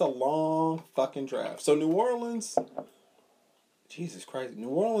 That's a long fucking drive. So New Orleans, Jesus Christ, New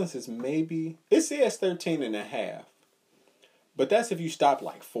Orleans is it says 13 and a half, but that's if you stop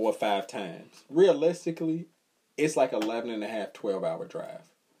like 4 or 5 times. Realistically, it's like 11 and a half, 12-hour drive.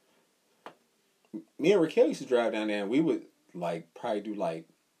 Me and Raquel used to drive down there, and we would like probably do like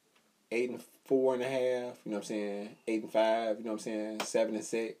 8 and 4 and a half, you know what I'm saying? 8 and 5, you know what I'm saying? 7 and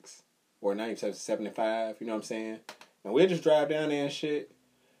 6, or not even 7 and 5, you know what I'm saying? And we'd just drive down there and shit.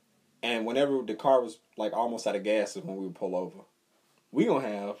 And whenever the car was like almost out of gas is when we would pull over. We gonna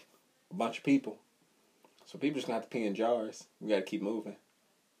have a bunch of people, so people just gonna have to pee in jars. We gotta keep moving.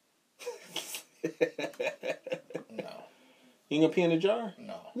 No. You ain't gonna pee in a jar?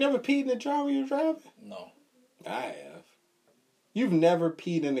 No. You never peed in a jar when you were driving? No. I have. You've never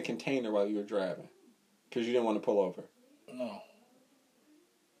peed in a container while you were driving because you didn't want to pull over? No.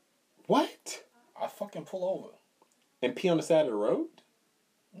 What? I fucking pull over. And pee on the side of the road?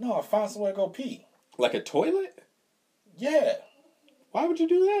 No, I found somewhere to go pee. Like a toilet? Yeah. Why would you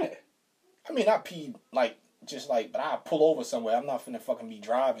do that? I mean, I pee but I pull over somewhere. I'm not finna fucking be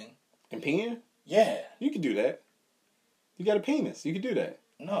driving. And peeing? Yeah. You can do that. You got a penis. You can do that.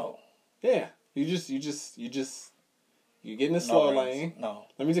 No. Yeah. You get in the slow lane. No.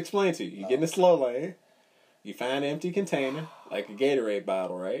 Let me just explain to you. You get in the slow lane. You find an empty container, like a Gatorade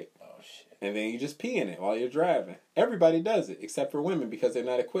bottle, right? Oh, shit. And then you just pee in it while you're driving. Everybody does it, except for women, because they're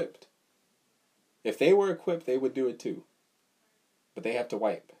not equipped. If they were equipped, they would do it too. But they have to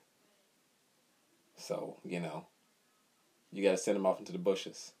wipe. So, you know, you got to send them off into the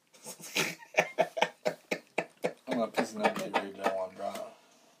bushes. I'm going to piss in that Gatorade that while I'm driving.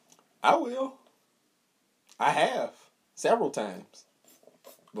 I will. I have. Several times.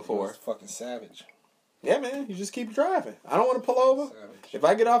 Before. It's fucking savage. Yeah, man. You just keep driving. I don't want to pull over. Savage. If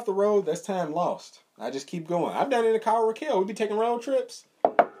I get off the road, that's time lost. I just keep going. I've done it in the car with Raquel. We be taking road trips.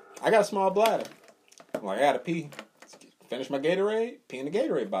 I got a small bladder. I'm like, I gotta pee. Finish my Gatorade, pee in the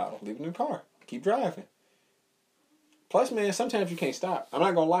Gatorade bottle, leave it in the car. Keep driving. Plus, man, sometimes you can't stop. I'm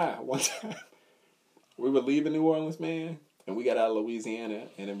not gonna lie. One time, we were leaving New Orleans, man, and we got out of Louisiana,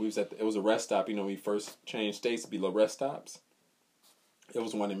 and then we was it was a rest stop. You know, when we first changed states to be little rest stops. It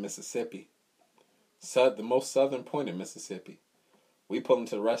was one in Mississippi. The most southern point in Mississippi. We pull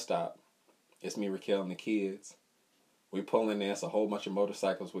into the rest stop. It's me, Raquel, and the kids. We pull in there. It's a whole bunch of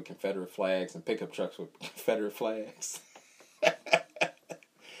motorcycles with Confederate flags and pickup trucks with Confederate flags.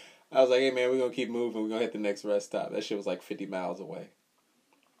 I was like, hey, man, we're going to keep moving. We're going to hit the next rest stop. That shit was like 50 miles away.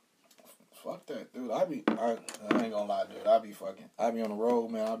 Fuck that, dude. I ain't gonna lie, dude. I be on the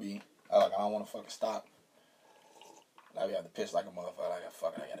road, man. I don't want to fucking stop. I be have to piss like a motherfucker. I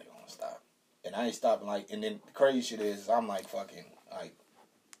gotta go and stop. And I ain't stopping, and then the crazy shit is, I'm like, fucking,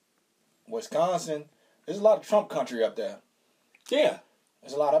 Wisconsin, there's a lot of Trump country up there. Yeah.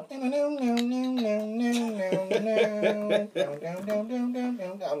 There's a lot of... I'm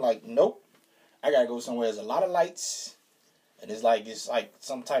like, nope. I gotta go somewhere. There's a lot of lights. And it's like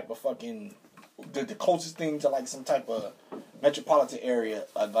some type of fucking... The closest thing to, some type of metropolitan area.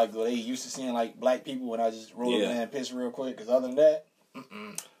 Where they used to seeing, black people, and I just roll over there and piss real quick. Because other than that...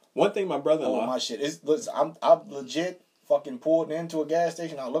 One thing my brother-in-law... my shit. I'm legit fucking pulled into a gas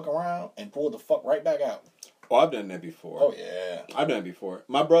station. I look around and pulled the fuck right back out. Oh, I've done that before. Oh, yeah. I've done it before.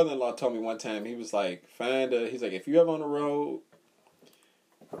 My brother-in-law told me one time, he was like, he's like, if you ever on the road,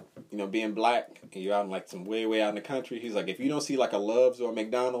 being black, and you're out in some way out in the country, he's like, if you don't see a Love's or a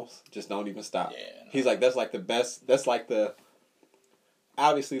McDonald's, just don't even stop. Yeah. No. He's like, that's the best,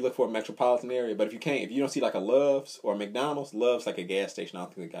 obviously look for a metropolitan area, but if you don't see a Love's or a McDonald's, Love's like a gas station. I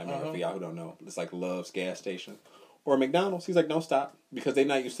don't think I remember for y'all who don't know. It's like Love's gas station. Or McDonald's, he's like, don't stop. Because they're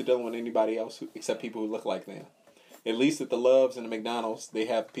not used to dealing with anybody else except people who look like them. At least at the Loves and the McDonald's, they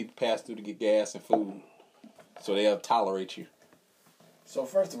have people pass through to get gas and food. So they'll tolerate you. So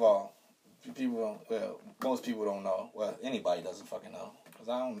first of all, most people don't know. Well, anybody doesn't fucking know. Because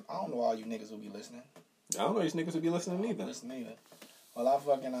I don't know all you niggas will be listening. I don't know these niggas will be listening either. Well, I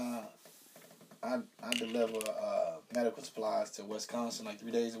fucking, I deliver medical supplies to Wisconsin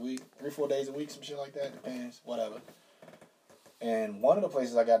 3 days a week, 3-4 days a week, some shit like that, depends, whatever. And one of the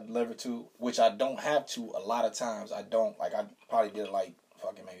places I got delivered to, which I don't have to a lot of times, I probably did it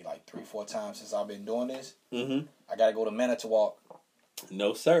maybe 3-4 times since I've been doing this. Mm-hmm. I gotta go to Manitowoc.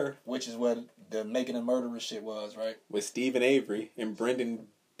 No, sir. Which is where the Making a Murderer shit was, right? With Stephen Avery and Brendan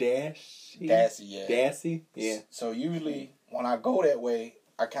Dassey, yeah. Dassey, yeah. So usually when I go that way,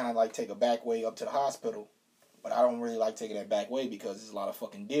 I kind of take a back way up to the hospital, but I don't really like taking that back way because there's a lot of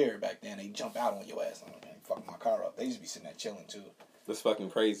fucking deer back there and they jump out on your ass. I'm like, man, fuck my car up. They used to be sitting there chilling too. That's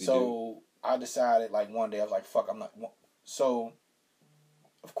fucking crazy, So dude. I decided one day, I was like, fuck, I'm not. So,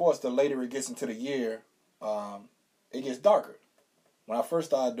 of course, the later it gets into the year, it gets darker. When I first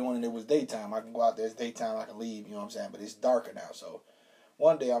started doing it, it was daytime. I can go out there, it's daytime, I can leave, you know what I'm saying? But it's darker now, so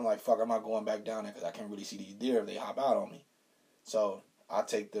one day I'm like, fuck, I'm not going back down there because I can't really see these deer if they hop out on me. So I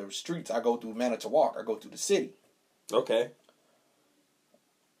take the streets. I go through Manitowoc. I go through the city. Okay.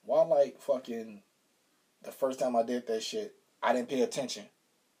 While the first time I did that shit, I didn't pay attention.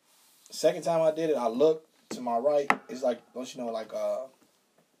 The second time I did it, I looked to my right. It's don't you know,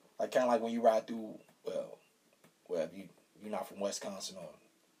 kind of like when you ride through, well, you're not from Wisconsin or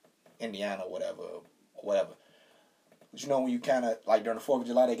Indiana or whatever. But you know when you kind of, during the 4th of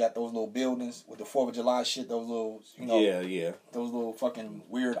July, they got those little buildings with the 4th of July shit, those little, Yeah. Those little fucking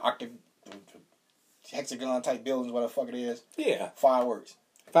weird hexagon type buildings, whatever the fuck it is. Yeah. Fireworks.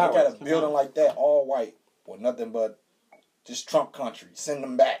 They got a building like that, all white, with nothing but just Trump country. Send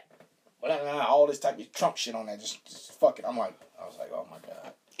them back. All this type of Trump shit on there. Just fuck it. I was like, oh my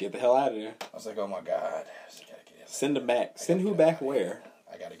God. Get the hell out of there. I was like, oh my God. Send them back. Send who back where?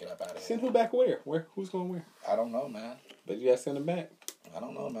 I gotta get up out of here. Send who back where? Who's going where? I don't know, man. But you gotta send them back. I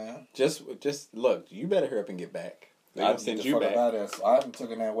don't know, man. Just look. You better hurry up and get back. I'll send you back. So I haven't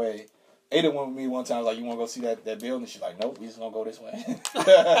taken that way. Ada went with me one time. I was like, you want to go see that building? She's like, nope, we just gonna go this way.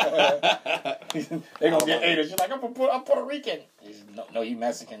 They gonna get Ada. She's like, I'm Puerto Rican. No, you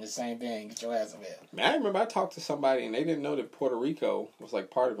Mexican. The same thing. Get your ass up here. Man, I remember I talked to somebody and they didn't know that Puerto Rico was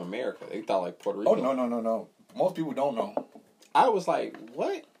part of America. They thought Puerto Rico. Oh no. Most people don't know. I was like,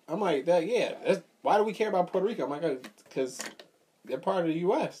 what? I'm like, that. Yeah. Why do we care about Puerto Rico? I'm like, because they're part of the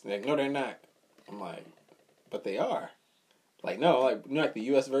U.S. They're like, no, they're not. I'm like, but they are. No, the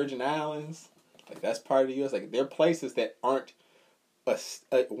U.S. Virgin Islands, that's part of the U.S. There are places that aren't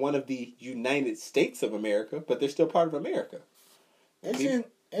one of the United States of America, but they're still part of America. Isn't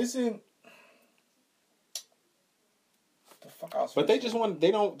the fuck I was But they just want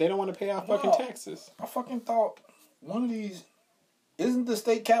they don't want to pay our fucking taxes. I fucking thought one of these isn't the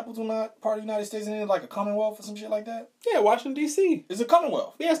state capital not part of the United States and it like a Commonwealth or some shit like that? Yeah, Washington D.C. It's a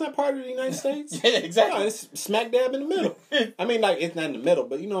Commonwealth. Yeah, it's not part of the United States. Yeah, exactly. No, it's smack dab in the middle. I mean, like it's not in the middle,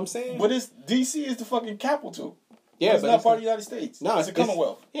 but you know what I'm saying. But it's D.C. is the fucking capital. Yeah, it's not part of the United States. No, it's a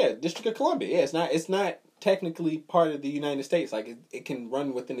Commonwealth. Yeah, District of Columbia. Yeah, it's not technically part of the United States. Like it can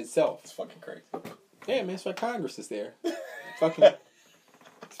run within itself. It's fucking crazy. Yeah, man, it's why Congress is there. It's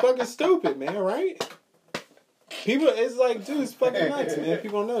fucking stupid, man. Right? People, it's like, dude, it's fucking nuts, man.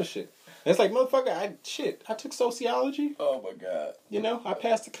 People don't know shit. It's like, motherfucker, I took sociology. Oh my god. You know, I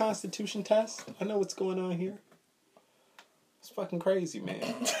passed the Constitution test. I know what's going on here. It's fucking crazy,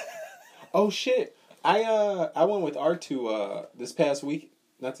 man. Oh shit. I went with R2 this past week,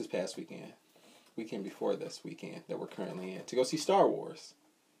 not this past weekend. Weekend before this weekend that we're currently in to go see Star Wars.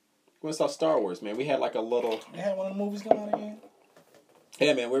 We went and saw Star Wars, man. We had like a little. They had one of the movies come out again.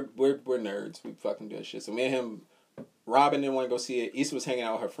 Yeah, man, we're nerds. We fucking do that shit. So me and him, Robin didn't want to go see it. Issa was hanging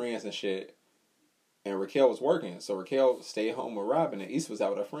out with her friends and shit, and Raquel was working. So Raquel stayed home with Robin, and Issa was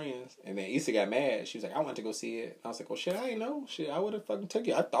out with her friends. And then Issa got mad. She was like, "I want to go see it." I was like, "Well, shit, I ain't know. Shit, I would have fucking took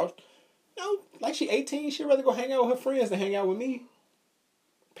you. I thought, like she 18, she'd rather go hang out with her friends than hang out with me."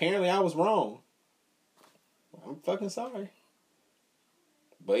 Apparently, I was wrong. I'm fucking sorry.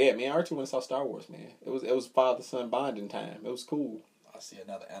 But yeah, me and R2 went and saw Star Wars, man. It was father-son bonding time. It was cool. I see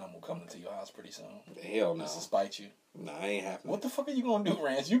another animal coming to your house pretty soon. Hell no. Just to spite you. Nah, ain't happening. What the fuck are you gonna do,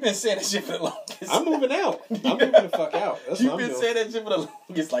 Rance? You've been saying that shit for the longest. I'm moving out. I'm moving the fuck out. That's You've what I'm been doing. saying that shit for the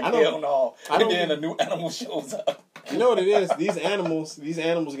longest. Like, hell no. And then a new animal shows up. You know what it is? These animals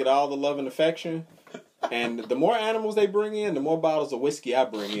get all the love and affection. And the more animals they bring in, the more bottles of whiskey I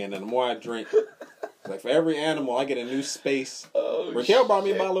bring in, and the more I drink. Like, for every animal, I get a new space. Oh, Raquel brought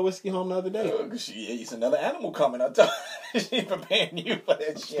me a bottle of whiskey home the other day. Oh, it's another animal coming. I'm telling you, she preparing you for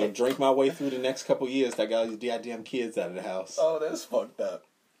that shit. Gonna drink my way through the next couple years till I got all these goddamn kids out of the house. Oh, that's fucked up.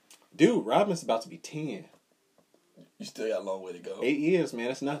 Dude, Robin's about to be 10. You still got a long way to go. 8 years, man.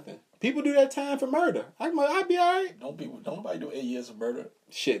 That's nothing. People do that time for murder. I'd be alright. Don't nobody do 8 years of murder.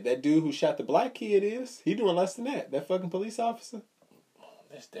 Shit, that dude who shot the black kid he doing less than that. That fucking police officer.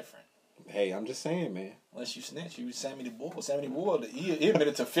 That's different. Hey, I'm just saying, man. Unless you snitch, you Sammy the Bull. Sammy the Bull, he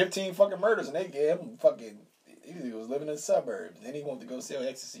admitted to 15 fucking murders, and they gave him fucking. He was living in the suburbs. Then he wanted to go sell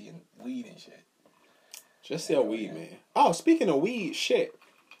ecstasy and weed and shit. Just sell weed, man. Oh, speaking of weed, shit.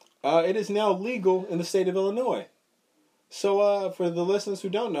 It is now legal in the state of Illinois. So, for the listeners who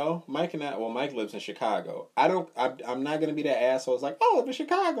don't know, Mike lives in Chicago. I'm not gonna be that asshole. It's like, I live in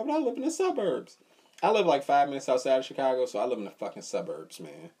Chicago, but I live in the suburbs. I live like 5 minutes outside of Chicago, so I live in the fucking suburbs,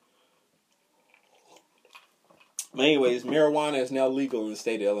 man. But anyways, marijuana is now legal in the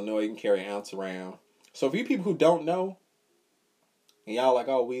state of Illinois. You can carry an ounce around. So if you people who don't know, and y'all like,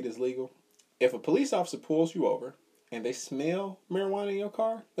 oh, weed is legal. If a police officer pulls you over and they smell marijuana in your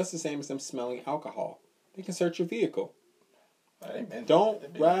car, that's the same as them smelling alcohol. They can search your vehicle. Don't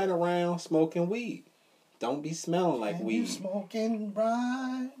ride around smoking weed. Don't be smelling like weed. You smoking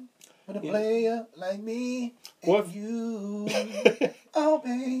right with a player like me and what? You. Oh,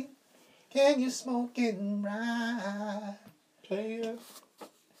 babe. Can you smoking right? Player.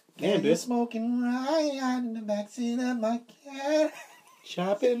 Can you smoking right in the backseat of my car?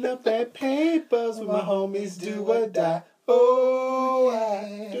 Chopping up that papers with my homies do or die. Oh,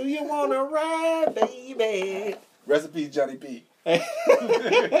 yeah. Do you want to ride, baby? Recipe Johnny P.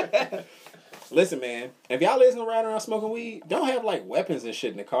 Listen, man. If y'all is gonna ride around smoking weed, don't have like weapons and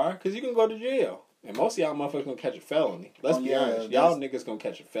shit in the car, because you can go to jail. And most of y'all motherfuckers gonna catch a felony. Let's be honest. Y'all niggas gonna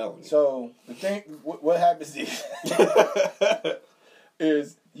catch a felony. So, the thing, what happens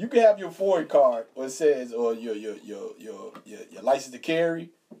is you can have your FOID card, or it says, or your license to carry.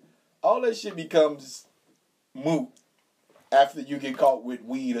 All that shit becomes moot after you get caught with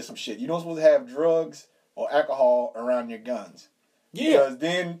weed or some shit. You don't supposed to have drugs or alcohol around your guns. Yeah. Because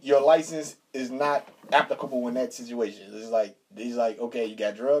then your license is not applicable in that situation. It's like, okay, you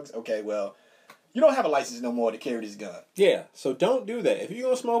got drugs? Okay, well, you don't have a license no more to carry this gun. Yeah, so don't do that. If you're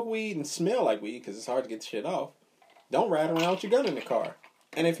going to smoke weed and smell like weed, because it's hard to get the shit off, don't ride around with your gun in the car.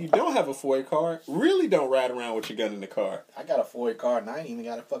 And if you don't have a FOID card, really don't ride around with your gun in the car. I got a FOID card and I ain't even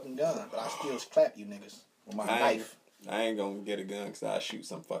got a fucking gun, but I still clap you niggas with my knife. I ain't going to get a gun because I'll shoot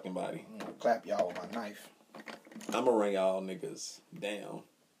some fucking body. I'm going to clap y'all with my knife. I'm going to run y'all niggas down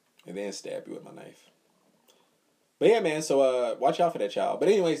and then stab you with my knife. But yeah, man, so watch out for that, y'all. But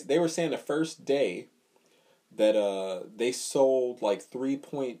anyways, they were saying the first day that they sold like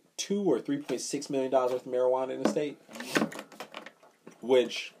 $3.2 or $3.6 million worth of marijuana in the state,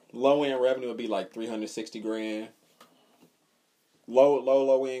 which low end revenue would be like 360 grand.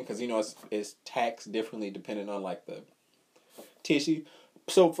 Low end, because it's taxed differently depending on like the tissue.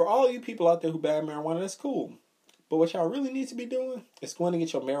 So for all you people out there who buy marijuana, that's cool. But what y'all really need to be doing is going to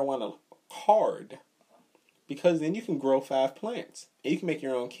get your marijuana card, because then you can grow 5 plants and you can make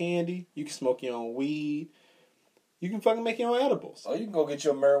your own candy. You can smoke your own weed. You can fucking make your own edibles. Or you can go get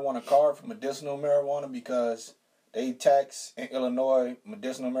your marijuana card for medicinal marijuana, because they tax in Illinois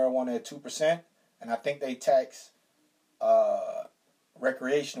medicinal marijuana at 2%, and I think they tax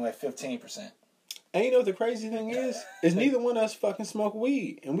recreational at 15%. And you know what the crazy thing is? Is neither one of us fucking smoke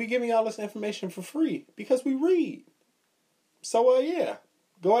weed, and we giving y'all this information for free because we read. So yeah,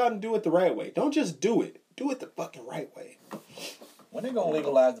 go out and do it the right way. Don't just do it. Do it the fucking right way. When they gonna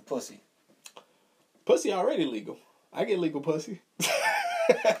legalize the pussy? Pussy already legal. I get legal pussy.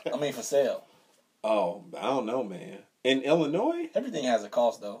 I mean, for sale. Oh, I don't know, man. In Illinois? Everything has a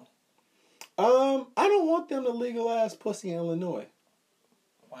cost, though. I don't want them to legalize pussy in Illinois.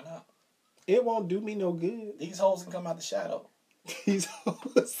 Why not? It won't do me no good. These hoes can come out the shadow. These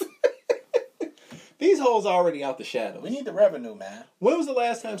hoes. These hoes already out the shadows. We need the revenue, man. When was the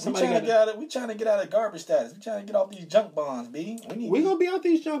last time somebody We trying to get out of garbage status. We trying to get off these junk bonds, B. We gonna be out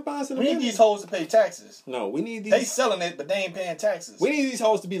these junk bonds in a minute. We need these hoes to pay taxes. No, we need these. They selling it, but they ain't paying taxes. We need these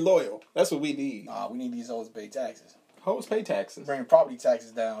hoes to be loyal. That's what we need. Nah, we need these hoes to pay taxes. Hoes pay taxes. Bring property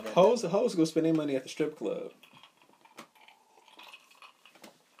taxes down. Hoes go spend their money at the strip club.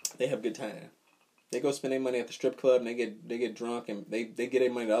 They have a good time. They go spend their money at the strip club and they get drunk and they get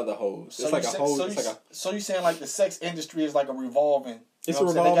their money to other hoes. So you saying like the sex industry is like a revolving? It's a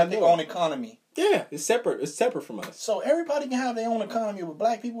revolving. They got their own economy. Yeah, it's separate. It's separate from us. So everybody can have their own economy, but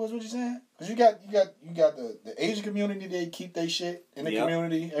black people is what you're saying? Because you got the Asian community, they keep their shit in the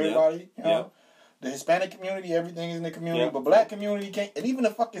community. Everybody, you know. The Hispanic community, everything is in the community, but black community can't, and even the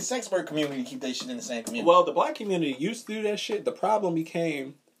fucking sex work community keep their shit in the same community. Well, the black community used to do that shit. The problem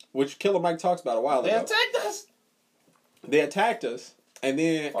became, which Killer Mike talks about a while ago. They attacked us, and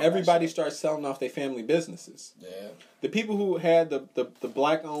then everybody started selling off their family businesses. Yeah. The people who had the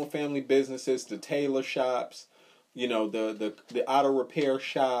black-owned family businesses, the tailor shops, the auto repair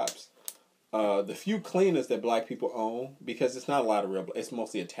shops, the few cleaners that black people own, because it's not a lot of real, it's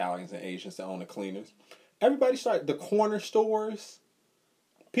mostly Italians and Asians that own the cleaners. Everybody started, the corner stores,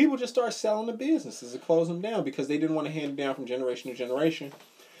 people just started selling the businesses and closing them down because they didn't want to hand it down from generation to generation.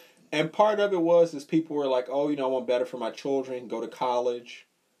 And part of it was people were like, oh, I want better for my children, go to college,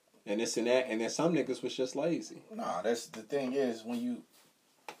 and this and that. And then some niggas was just lazy. Nah, that's the thing is when you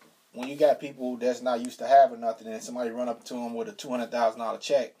got people that's not used to having nothing, and somebody run up to them with a $200,000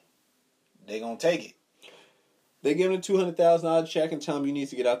 check, they gonna take it. They give them a $200,000 check and tell them you need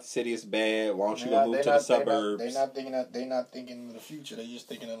to get out the city. It's bad. Why don't you go move to the suburbs? They're not thinking in the future. They're just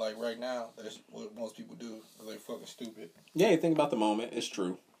thinking of like right now. That's what most people do. They're like fucking stupid. Yeah, you think about the moment. It's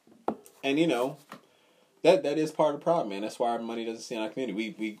true. And that is part of the problem, man. That's why our money doesn't stay in our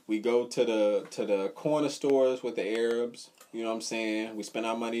community. We go to the corner stores with the Arabs. You know what I'm saying? We spend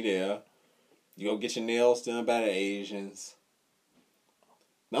our money there. You go get your nails done by the Asians.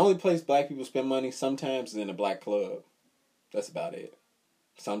 The only place black people spend money sometimes is in a black club. That's about it.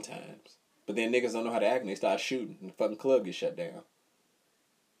 Sometimes. But then niggas don't know how to act and they start shooting and the fucking club gets shut down.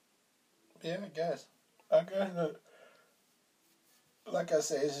 Yeah, I guess. Like I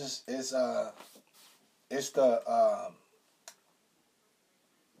said, it's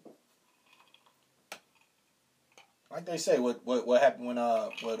like they say, what happened when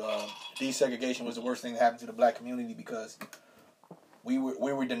desegregation was the worst thing that happened to the black community, because we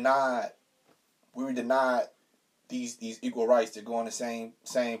were denied these equal rights to go in the same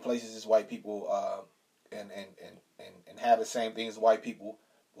places as white people and have the same things as white people.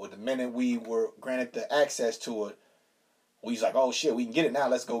 Well, the minute we were granted the access to it, we was like, oh shit, we can get it now.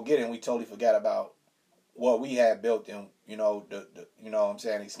 Let's go get it. And we totally forgot about what we had built. And you know what I'm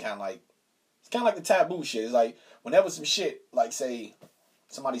saying? It's kind of like the taboo shit. It's like whenever some shit, like say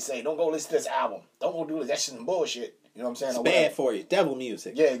somebody say, don't go listen to this album, don't go do this. That's some bullshit. You know what I'm saying? It's bad for you. Devil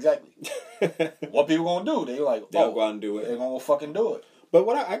music. Yeah, exactly. What people gonna do? They're like, they'll go out and do it. They're gonna fucking do it. But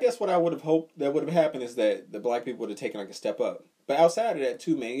I guess what I would have hoped that would have happened is that the black people would have taken like a step up. But outside of that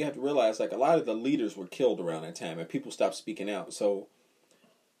too, man, you have to realize like a lot of the leaders were killed around that time and people stopped speaking out. So,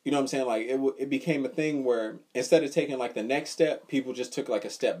 you know what I'm saying? Like it became a thing where instead of taking like the next step, people just took like a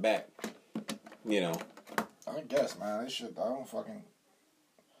step back. You know. I guess, man. These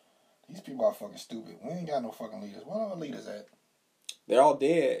people are fucking stupid. We ain't got no fucking leaders. Where are our leaders at? They're all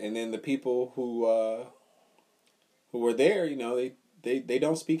dead, and then the people who who are there, they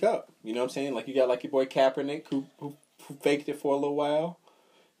don't speak up. You know what I'm saying? Like, you got like your boy Kaepernick who faked it for a little while.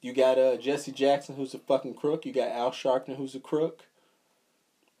 You got Jesse Jackson, who's a fucking crook. You got Al Sharpton, who's a crook.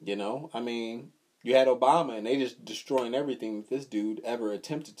 I mean, you had Obama, and they just destroying everything that this dude ever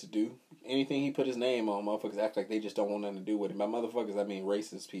attempted to do. Anything he put his name on, motherfuckers act like they just don't want nothing to do with it. By motherfuckers, I mean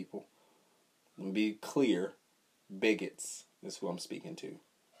racist people. And be clear, bigots is who I'm speaking to.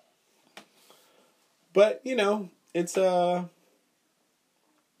 But, it's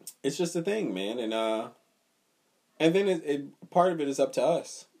just a thing, man. And then part of it is up to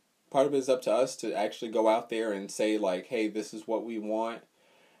us. Part of it is up to us to actually go out there and say, like, hey, this is what we want.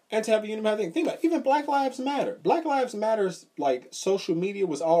 And to have a unified thing. Think about it. Even Black Lives Matter. Black Lives Matter's, like, social media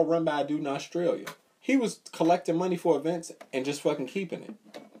was all run by a dude in Australia. He was collecting money for events and just fucking keeping it.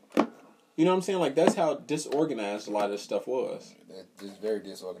 You know what I'm saying? Like, that's how disorganized a lot of this stuff was. It's very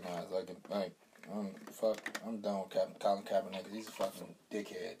disorganized. I'm done with Colin Kaepernick because he's a fucking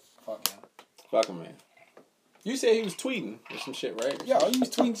dickhead. Fuck him. Fuck him, man. You said he was tweeting or some shit, right? Yeah, he was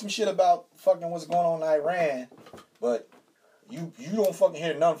tweeting some shit about fucking what's going on in Iran, but you don't fucking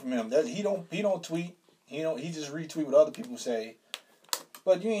hear nothing from him. He don't tweet. He just retweet what other people say.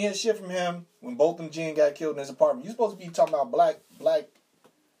 But you ain't hear shit from him when Botham Jean got killed in his apartment. You supposed to be talking about black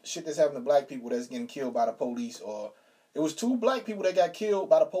shit that's happening to black people that's getting killed by the police, or it was 2 black people that got killed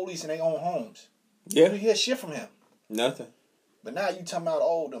by the police in their own homes. Yeah. You didn't hear shit from him. Nothing. But now you talking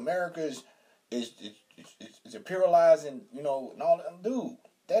about, the America is imperializing, and all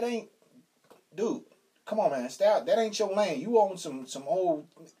that. Dude, come on, man, stop. That ain't your lane. You own some old.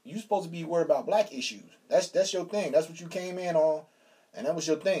 You supposed to be worried about black issues. That's your thing. That's what you came in on, and that was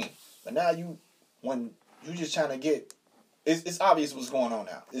your thing. But now when you just trying to get, it's obvious what's going on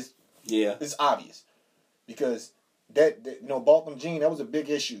now. It's obvious because that Botham Jean, that was a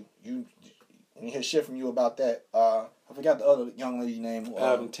big issue. You hear shit from you about that. I forgot the other young lady's name.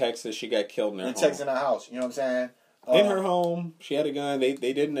 Out in Texas, she got killed in her home. In Texas, in her house. You know what I'm saying? In her home, she had a gun. They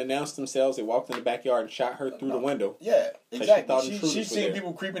didn't announce themselves. They walked in the backyard and shot her through the window. Yeah, exactly. She seen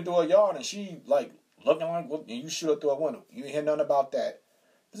people creeping through her yard, and she looking like, and you shoot her through a window. You ain't hear nothing about that.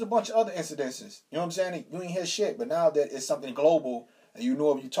 There's a bunch of other incidences. You know what I'm saying? You ain't hear shit. But now that it's something global, and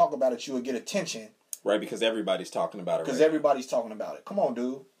if you talk about it, you will get attention. Right, because everybody's talking about it. Because everybody's talking about it. Come on,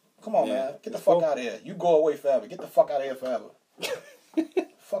 dude. Come on, man. Get the fuck out of here. You go away forever. Get the fuck out of here forever.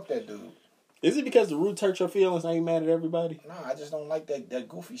 Fuck that dude. Is it because the roots hurt your feelings? Now you mad at everybody? Nah, I just don't like that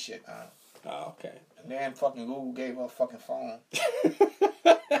goofy shit, man. Oh, okay. And then fucking Google gave her a fucking phone.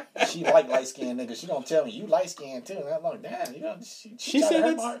 She like light-skinned niggas. She gonna tell me, you light-skinned too. And I'm like, damn, she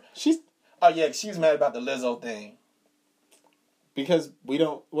said she's... Oh, yeah, she was mad about the Lizzo thing. Because we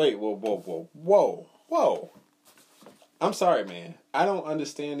don't... Wait, whoa. I'm sorry, man. I don't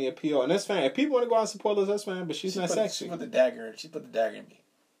understand the appeal, and that's fine. If people want to go out and support us, that's fine. But she's not sexy. She put the dagger in me.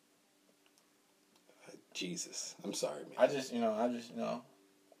 Jesus, I'm sorry, man. I just,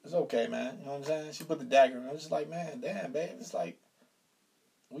 it's okay, man. You know what I'm saying? She put the dagger in me. I was just like, man, damn, babe. It's like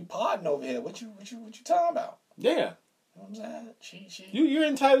we podding over here. What you talking about? Yeah. You know what I'm saying? She. You're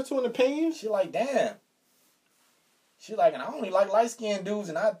entitled to an opinion. She like, damn. She like, and I only like light-skinned dudes,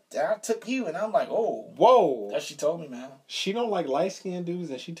 and I took you, and I'm like, oh. Whoa. That she told me, man. She don't like light-skinned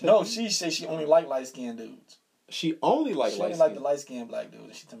dudes, and she took No, you? she said she only like light-skinned dudes. She only like light-skinned? She only like the light-skinned black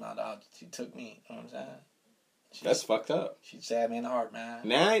dudes. She told me, she took me. You know what I'm saying? That's fucked up. She stabbed me in the heart, man.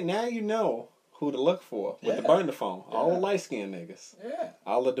 Now you know who to look for with the burner phone. Yeah. All the light-skinned niggas. Yeah.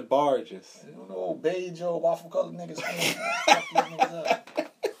 All the DeBarges. You know, old beige or waffle-colored niggas. Fuck these niggas up.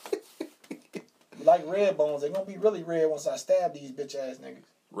 Like red bones, they're gonna be really red once I stab these bitch ass niggas.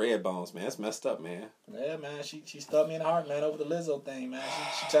 Red bones, man, that's messed up, man. Yeah, man, she stabbed me in the heart, man, over the Lizzo thing, man.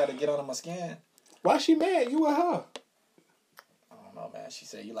 She tried to get under my skin. Why she mad? You with her? I don't know, man. She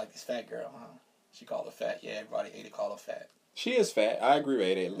said you like this fat girl, huh? She called her fat. Yeah, everybody ate it, call her fat. She is fat. I agree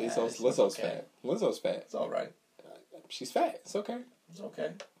with it. Lizzo's okay. fat. Lizzo's fat. It's all right. She's fat. It's okay. It's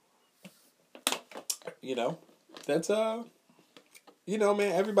okay. That's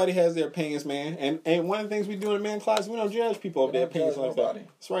man, everybody has their opinions, man. And one of the things we do in the man class, we don't judge people over their opinions like that.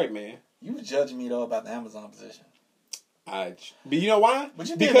 That's right, man. You was judging me, though, about the Amazon position. But you know why? But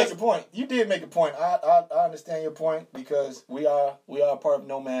you did make a point. You did make a point. I understand your point because we are part of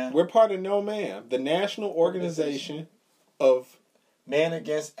No Man. We're part of No Man, the national organization of Men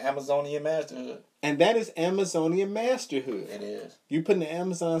Against Amazonian Masterhood. And that is Amazonian Masterhood. It is. You putting the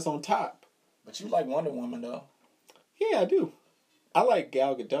Amazons on top. But you like Wonder Woman, though. Yeah, I do. I like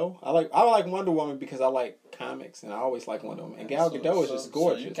Gal Gadot. I like Wonder Woman because I like comics, and I always like Wonder Woman. And Gal Gadot is just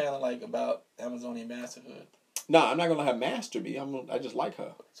gorgeous. So you kind of like about Amazonian Masterhood. No, I'm not gonna let her master me. I just like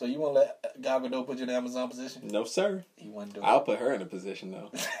her. So you want to let Gal Gadot put you in the Amazon position? No, sir. You want to do I'll put her in a position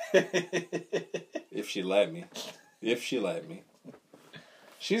though, it? if she let me. If she let me.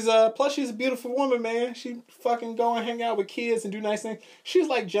 She's plus she's a beautiful woman, man. She fucking go and hang out with kids and do nice things. She's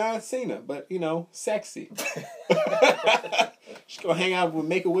like John Cena, but sexy. She go hang out with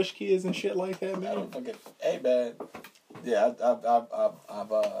Make-A-Wish kids and shit like that, I man. don't fucking. Hey, man. Yeah, I've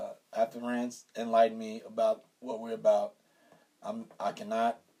after Rance enlightened me about what we're about. I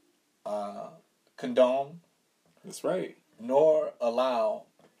cannot condone That's right. nor allow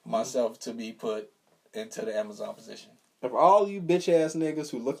myself to be put into the Amazon position. Of all you bitch ass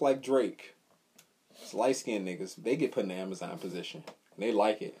niggas who look like Drake, light skinned niggas, they get put in the Amazon position. They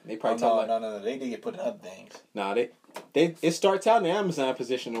like it. They probably talk like No. They get put in other things. Nah, it starts out in the Amazon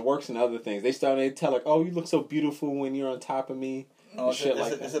position and works in other things. They tell like, oh, you look so beautiful when you're on top of me. No,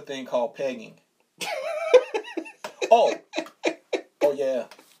 it's a thing called pegging. oh yeah,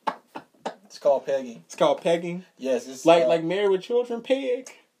 it's called pegging. It's called pegging. Yes, it's like Married with Children peg.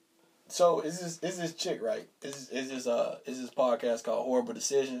 So is this chick, right? Is this podcast called Horrible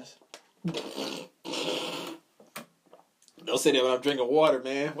Decisions? Don't say that when I'm drinking water,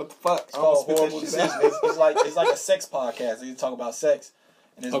 man. What the fuck? It's called Horrible Decisions. It's like a sex podcast. They talk about sex.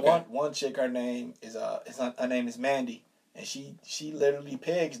 And there's one chick. Her name is Mandy, and she literally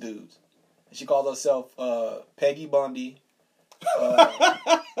pegs dudes. And she calls herself Peggy Bundy,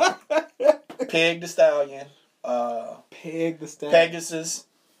 Peg the Stallion, Peg the Stallion, Pegasus.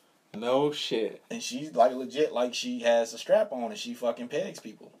 No shit. And she's like legit, like she has a strap on and she fucking pegs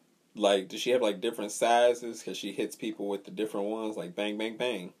people. Like, does she have like different sizes? Because she hits people with the different ones, like bang, bang,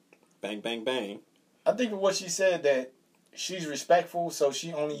 bang, bang, bang, bang. I think what she said that she's respectful, so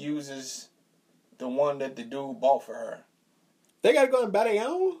she only uses the one that the dude bought for her. They gotta go and buy their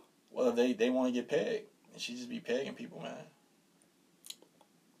own? Well, they want to get pegged, and she just be pegging people, man.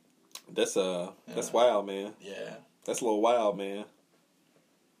 That's wild, man. Yeah, that's a little wild, man.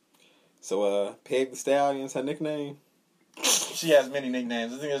 So, Peg the Stallion's her nickname? She has many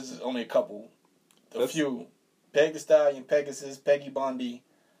nicknames. I think there's only a couple. A few. Peg the Stallion, Pegasus, Peggy Bundy.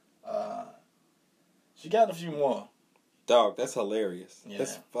 She got a few more. Dog, that's hilarious. Yeah.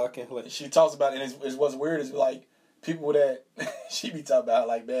 That's fucking hilarious. She talks about it, and it's what's weird is like people that she be talking about,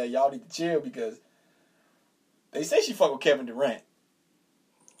 like, man, y'all need to chill because they say she fuck with Kevin Durant.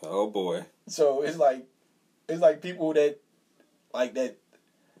 Oh boy. So it's like people that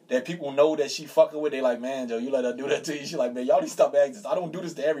people know that she fucking with. They like, man, Joe, you let her do that to you. She like, man, y'all need to stop acting. I don't do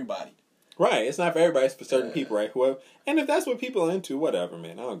this to everybody. Right. It's not for everybody. It's for certain people, right? Whoever. And if that's what people are into, whatever,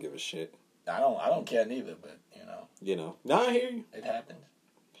 man. I don't give a shit. I don't care neither, but No, I hear you. It happens.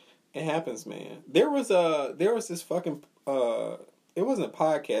 It happens, man. There was this fucking it wasn't a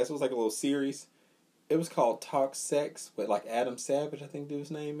podcast. It was like a little series. It was called Talk Sex with like Adam Savage, I think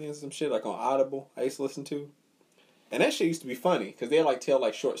dude's name is. Some shit like on Audible I used to listen to. And that shit used to be funny because they'd like tell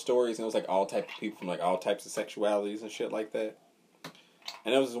like short stories and it was like all types of people from like all types of sexualities and shit like that.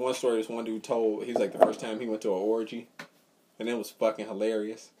 And there was this one story this one dude told. He was like the first time he went to an orgy. And it was fucking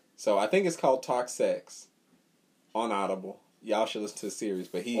hilarious. So I think it's called Talk Sex on Audible. Y'all should listen to the series.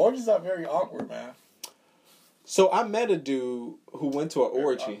 But orgies are very awkward, man. So I met a dude who went to an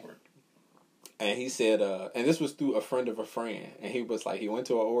orgy. Awkward. And he said, and this was through a friend of a friend. And he was like, he went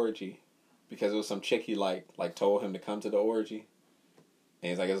to an orgy because it was some chick he like told him to come to the orgy. And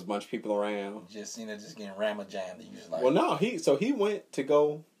he's like, there's a bunch of people around. Just getting rammer jammed. You just like, well, no, he went to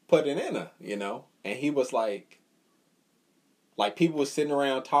go put it in her, and he was like people was sitting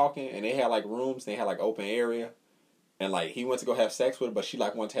around talking, and they had like rooms, and they had like open area, and like he went to go have sex with her, but she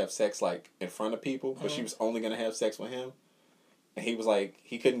like wanted to have sex like in front of people, but she was only gonna have sex with him, and he was like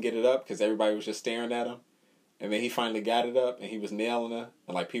he couldn't get it up because everybody was just staring at him, and then he finally got it up, and he was nailing her,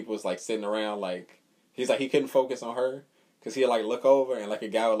 and like people was like sitting around like he's like he couldn't focus on her. Because he'd, like, look over, and, like, a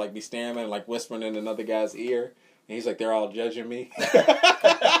guy would, like, be staring and, like, whispering in another guy's ear. And he's like, they're all judging me.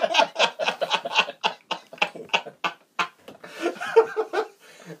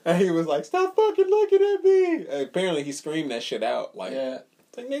 And he was like, stop fucking looking at me. And apparently, he screamed that shit out. Like, it's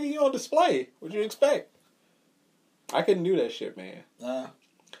like, nigga, you on display. What'd you expect? I couldn't do that shit, man.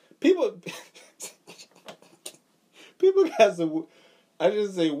 People got some... I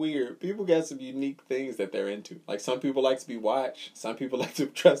just say weird. People got some unique things that they're into. Like, some people like to be watched. Some people like to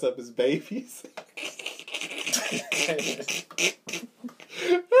dress up as babies.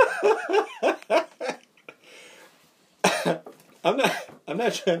 I'm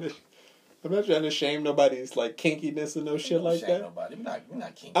not trying to shame nobody's like kinkiness or no shit like that. Nobody. We're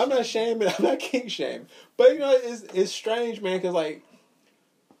not kink. I'm not shaming. I'm not kink shaming. But it's strange, man, because like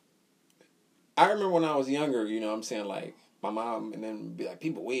I remember when I was younger, you know what I'm saying, like, my mom and then be like,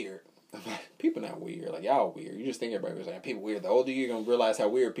 people weird. I'm like, people not weird. Like, y'all weird. You just think everybody was like, people weird. The older you're going to realize how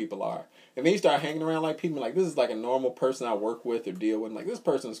weird people are. And then you start hanging around like people, like, this is like a normal person I work with or deal with. Like, this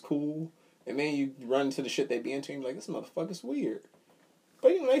person's cool. And then you run into the shit they be into and you're like, this motherfucker's weird.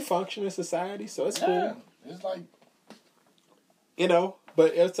 But, you know, they function in society, so it's cool. It's like... You know,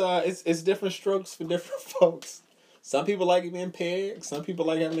 but it's different strokes for different folks. Some people like being pegged. Some people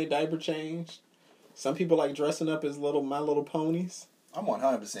like having their diaper changed. Some people like dressing up as My Little Ponies. I'm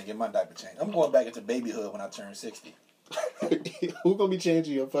 100% getting my diaper changed. I'm going back into babyhood when I turn 60. Who gonna be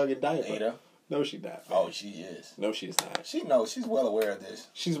changing your fucking diaper? Ada? No, she not. Oh, she is. No, she is not. She knows. She's well aware of this.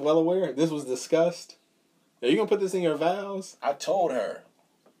 She's well aware. This was discussed. Are you gonna put this in your vows? I told her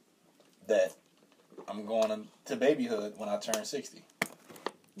that I'm going to babyhood when I turn 60.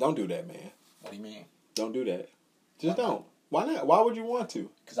 Don't do that, man. What do you mean? Don't do that. Just don't. Why not? Why would you want to?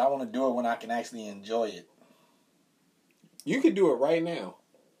 Because I want to do it when I can actually enjoy it. You could do it right now.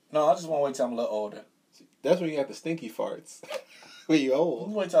 No, I just want to wait till I'm a little older. That's when you got the stinky farts. When you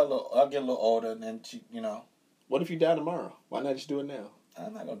old. Wait till I'll get a little older and then, What if you die tomorrow? Why not just do it now?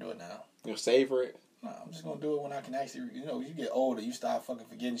 I'm not going to do it now. You'll savor it. No, I'm just going to do it when I can actually, you get older, you start fucking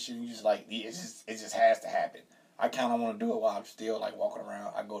forgetting shit and you just like, it just has to happen. I kind of want to do it while I'm still like walking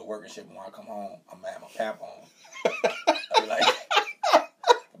around. I go to work and shit, but when I come home, I'm gonna have my pamper on. I'll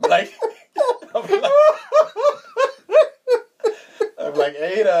be like,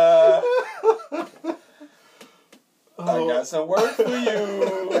 Ada, I got some work for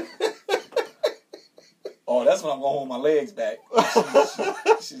you. Oh, that's when I'm gonna hold my legs back.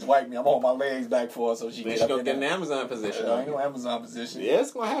 She's wiping me. I'm holding my legs back for her so she then can she's gonna get an Amazon position. I ain't no Amazon position. Yeah,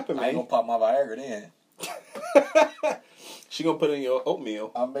 it's gonna happen, man. I ain't gonna pop my Viagra then. She gonna put it in your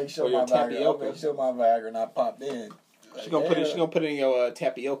oatmeal. I'll make sure my Viagra not popped in. She gonna put it in your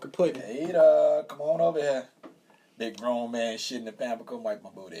tapioca pudding. Ada, come on over here. Big grown man shit in the pamper, come wipe my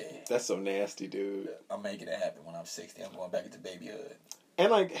booty. That's so nasty, dude. I'm making it happen when I'm 60. I'm going back into babyhood.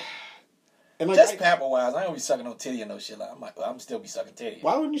 And like just pamper wise, I ain't gonna be sucking no titty or no shit. I'm still be sucking titties.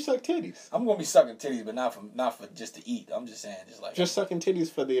 Why wouldn't you suck titties? I'm gonna be sucking titties, but not for just to eat. I'm just saying, just sucking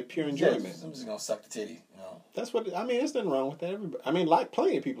titties for the pure enjoyment. Yeah, I'm just gonna suck the titty. That's what I mean. There's nothing wrong with that.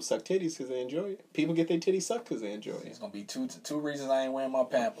 Plenty of people suck titties because they enjoy it. People get their titties sucked because they enjoy it. It's gonna be two reasons I ain't wearing my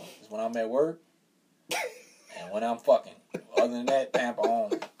pamper. It's when I'm at work and when I'm fucking. Other than that, pamper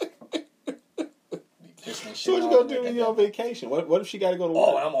on. So what you gonna do when you're on vacation? What if she gotta go to work?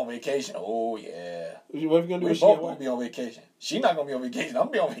 Oh, when I'm on vacation. Oh yeah. What if you gonna do? We both gonna be on vacation. She not gonna be on vacation.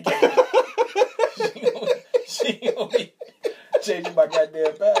 I'm gonna be on vacation. she gonna be changing my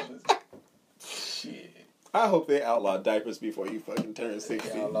goddamn pampers. Shit. I hope they outlaw diapers before you fucking turn 60.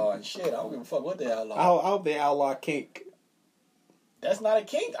 They outlaw and shit. I don't give a fuck what they outlaw. I hope they outlaw kink. That's not a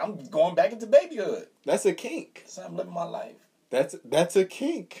kink. I'm going back into babyhood. That's a kink. So I'm living my life. That's a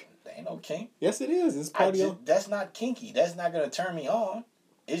kink. There ain't no kink. Yes, it is. It's part of your... That's not kinky. That's not gonna turn me on.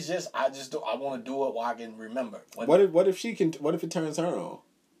 It's just I want to do it while I can remember. What if it turns her on?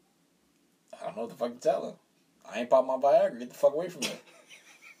 I don't know what the fuck to tell her. I ain't pop my Viagra. Get the fuck away from me.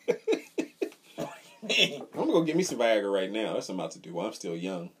 What do you mean? I'm gonna go get me some Viagra right now. That's what I'm about to do while I'm still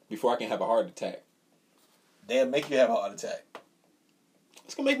young. Before I can have a heart attack. They'll make you have a heart attack.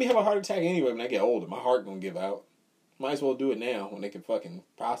 It's gonna make me have a heart attack anyway when I get older. My heart gonna give out. Might as well do it now when they can fucking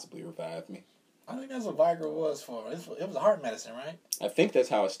possibly revive me. I think that's what Viagra was for. It was a heart medicine, right? I think that's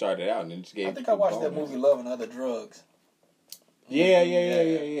how it started out, and it just gave. I think I watched that movie Love and Other Drugs. Yeah.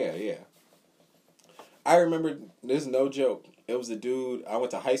 I remember. This is no joke. It was a dude I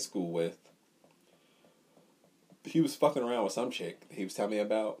went to high school with. He was fucking around with some chick he was telling me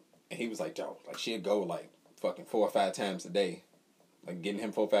about, and he was like, "Yo, like she'd go like fucking 4 or 5 times a day, like getting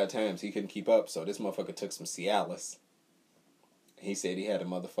him 4 or 5 times. He couldn't keep up, so this motherfucker took some Cialis." He said he had a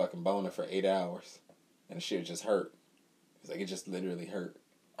motherfucking boner for 8 hours. And the shit just hurt. He's like, it just literally hurt.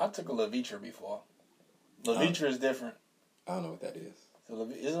 I took a Levitra before. Levitra is different. I don't know what that is. So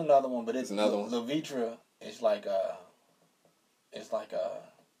it's another one, but it's another one. Levitra is like this is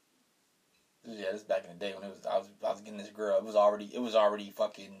back in the day when I was getting this girl. It was already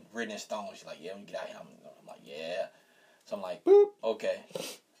fucking written in stone. She's like, yeah, when you get out here, I'm like, yeah. So I'm like, boop, okay.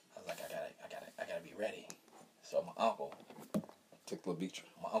 I was like, I gotta be ready. So my uncle took Levitra.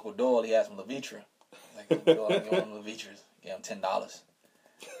 My Uncle Doyle, he had some Levitra. Like, Uncle Doyle, give him Levitras. Gave him $10.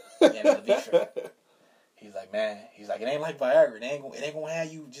 Gave him Levitra. He's like, man, it ain't like Viagra. It ain't gonna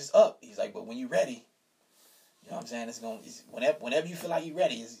have you just up. He's like, but when you ready, you know what I'm saying? Whenever you feel like you're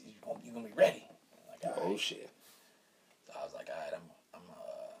ready, you're gonna be ready. Like, oh shit. So I was like, all right, I'm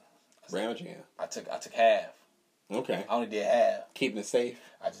Ram jam. I took half. Okay. I only did half. Keeping it safe.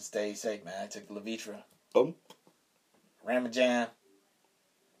 I just stayed safe, man. I took the Levitra. Boom. Ran my jam.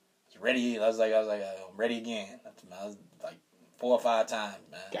 Was ready. I was like, I'm ready again. I was like 4 or 5 times,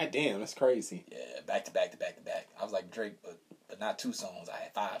 man. God damn, that's crazy. Yeah, back to back to back to back. I was like Drake, but not 2 songs. I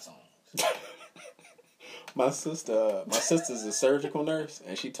had 5 songs. My sister's a surgical nurse,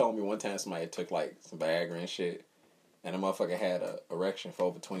 and she told me one time somebody took like some Viagra and shit, and a motherfucker had an erection for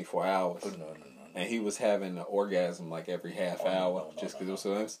over 24 hours. Oh, no. And he was having an orgasm like every half hour just because it was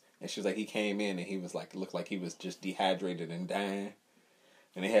so nice. And she was like, he came in and he was like, it looked like he was just dehydrated and dying.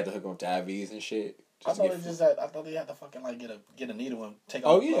 And they had to hook him up to IVs and shit. I thought they had to fucking like get a needle and take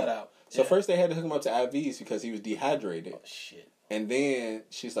all the blood out. So first they had to hook him up to IVs because he was dehydrated. Oh shit. And then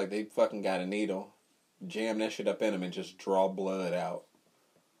she's like, they fucking got a needle, jam that shit up in him and just draw blood out.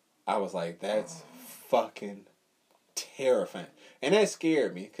 I was like, that's fucking terrifying. And that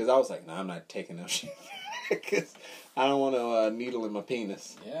scared me because I was like, nah, I'm not taking no shit. Because I don't want a needle in my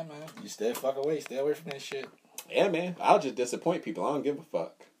penis. Yeah, man. You stay Stay away from that shit. Yeah, man. I'll just disappoint people. I don't give a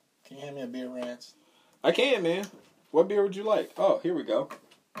fuck. Can you hand me a beer, Rance? I can, man. What beer would you like? Oh, here we go.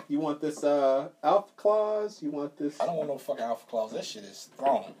 You want this Alpha Claus? You want this? I don't want no fucking Alpha Claus. That shit is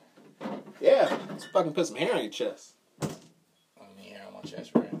strong. Yeah. Let's fucking put some hair on your chest. I don't need hair on my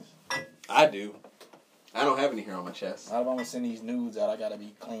chest, Rance. I do. I don't have any hair on my chest. Not if I'm gonna send these nudes out. I gotta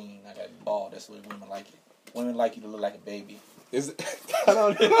be clean. I gotta be bald. That's what women like it. Women like you to look like a baby. Is it? I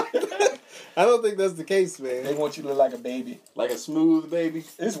don't think that's the case, man. They want you to look like a baby. Like a smooth baby.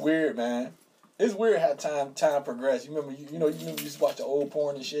 It's weird, man. It's weird how time progressed. You remember, you used to watch the old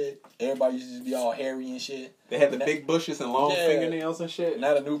porn and shit. Everybody used to just be all hairy and shit. They had the big bushes and long fingernails and shit.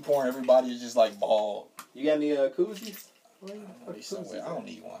 Now the new porn, everybody is just like bald. You got any koozies? I don't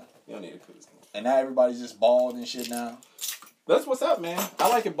need one. You don't need a koozie. And now everybody's just bald and shit now. That's what's up, man. I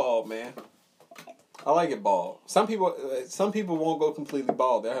like it bald, man. I like it bald. Some people won't go completely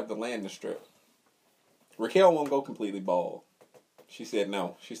bald. They'll have the landing strip. Raquel won't go completely bald. She said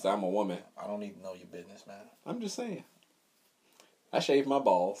no. She said, I'm a woman. I don't need to know your business, man. I'm just saying. I shave my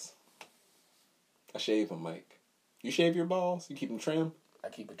balls. I shave them, Mike. You shave your balls? You keep them trim? I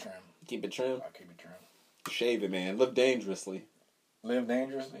keep it trim. You keep it trim? I keep it trim. Shave it, man. Live dangerously. Live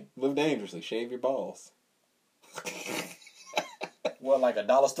dangerously? Live dangerously. Shave your balls. What, like a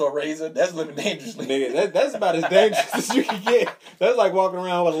dollar store razor? That's living dangerously. Nigga, that's about as dangerous as you can get. That's like walking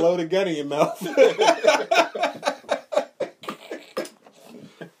around with a loaded gun in your mouth.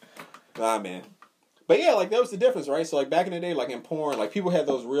 Nah, man. But yeah, like, that was the difference, right? So, like, back in the day, like, in porn, like, people had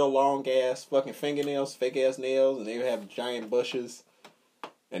those real long-ass fucking fingernails, fake-ass nails, and they would have giant bushes.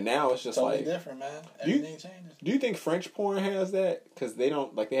 And now it's just totally like... different, man. Everything changes. Do you think French porn has that? Because they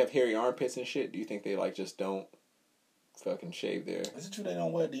don't... Like, they have hairy armpits and shit. Do you think they, like, just don't fucking shave their... Is it true they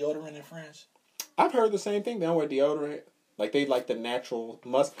don't wear deodorant in France? I've heard the same thing. They don't wear deodorant. Like, they like the natural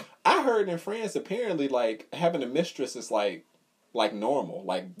musk. I heard in France, apparently, like, having a mistress is, like normal.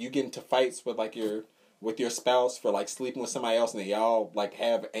 Like, you get into fights with, like, your spouse for, like, sleeping with somebody else and they all, like,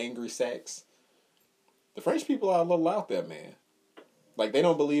 have angry sex. The French people are a little out there, man. Like, they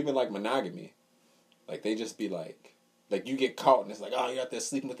don't believe in, like, monogamy. Like, they just be like, you get caught and it's like, oh, you're out there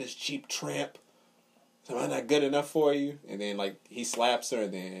sleeping with this cheap tramp. Am I not good enough for you? And then, like, he slaps her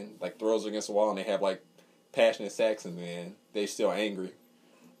and then, like, throws her against the wall and they have, like, passionate sex and then they still angry.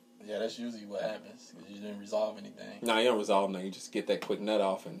 Yeah, that's usually what happens. Because you didn't resolve anything. No, you don't resolve nothing. You just get that quick nut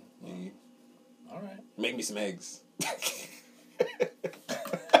off and you all right. Make me some eggs.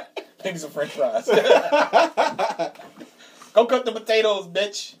 Make me some French fries. Go cut the potatoes,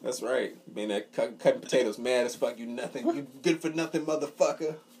 bitch. That's right. Being that cutting potatoes mad as fuck. You nothing. You good for nothing,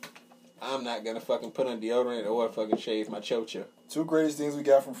 motherfucker. I'm not gonna fucking put on deodorant or fucking shave my chocha. 2 greatest things we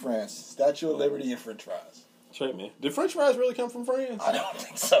got from France: Statue of Liberty and French fries. That's right, man. Did French fries really come from France? I don't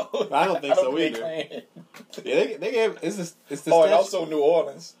think so. I don't think so either. Yeah, they gave it's the statue. And also New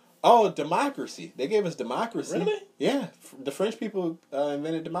Orleans. Oh, democracy. They gave us democracy. Really? Yeah. The French people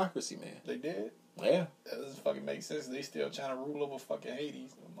invented democracy, man. They did? Yeah. That doesn't fucking make sense. They still trying to rule over fucking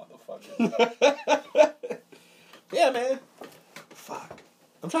Hades, motherfuckers. Yeah, man. Fuck.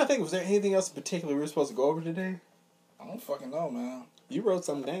 I'm trying to think, was there anything else in particular we were supposed to go over today? I don't fucking know, man. You wrote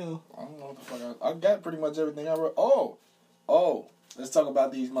something down. I don't know what the fuck I got pretty much everything I wrote. Oh. Let's talk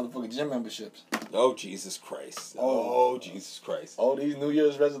about these motherfucking gym memberships. Oh, Jesus Christ. Oh, Jesus Christ. Oh, these New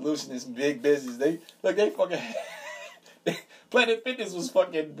Year's resolutions is big business. They fucking... Planet Fitness was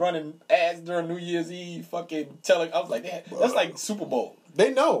fucking running ads during New Year's Eve, fucking telling... I was like, that's like Super Bowl.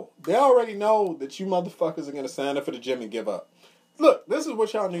 They know. They already know that you motherfuckers are going to sign up for the gym and give up. Look, this is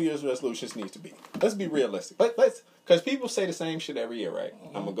what y'all New Year's resolutions need to be. Let's be realistic. Let's... Because people say the same shit every year, right?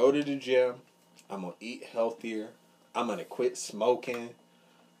 Mm-hmm. I'm going to go to the gym. I'm going to eat healthier. I'm gonna quit smoking.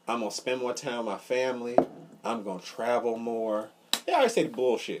 I'm gonna spend more time with my family. I'm gonna travel more. They always say the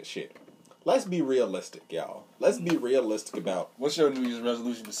bullshit shit. Let's be realistic, y'all. Let's be realistic about... What's your New Year's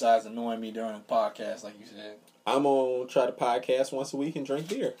resolution besides annoying me during the podcast, like you said? I'm gonna try to podcast once a week and drink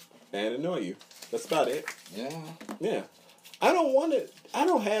beer. And annoy you. That's about it. Yeah. Yeah. I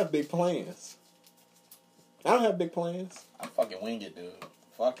don't have big plans. I don't have big plans. I fucking wing it, dude.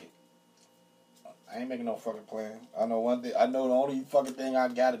 Fuck it. I ain't making no fucking plan. I know one thing. I know the only fucking thing I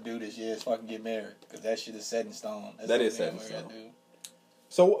gotta do this year is fucking get married. Because that shit is set in stone. That's that is set in stone.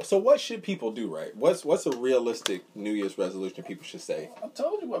 So what should people do, right? What's a realistic New Year's resolution people should say? I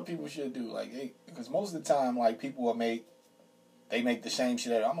told you what people should do. Like, because most of the time, like, people will make the same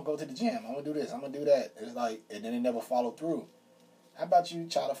shit. I'm gonna go to the gym. I'm gonna do this. I'm gonna do that. It's like, and then they never follow through. How about you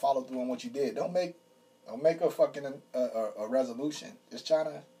try to follow through on what you did? Don't make a fucking a resolution. Just try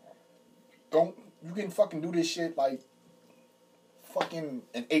to you can fucking do this shit like fucking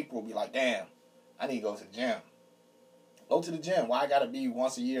in April. Be like, damn, I need to go to the gym. Go to the gym. Why I gotta be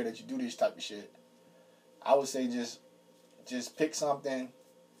once a year that you do this type of shit? I would say just pick something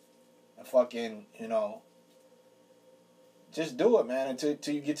and fucking, just do it, man, until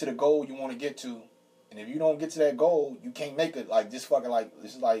you get to the goal you want to get to. And if you don't get to that goal, you can't make it. Like, just fucking, like,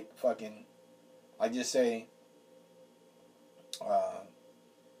 this is like fucking, like, just say,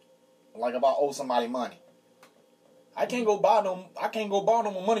 like, if I owe somebody money, I can't go borrow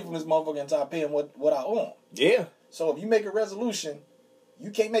no more money from this motherfucker until I pay him what I owe him. Yeah. So if you make a resolution,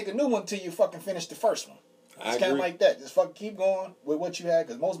 you can't make a new one until you fucking finish the first one. It's kind of like that. Just fucking keep going with what you had,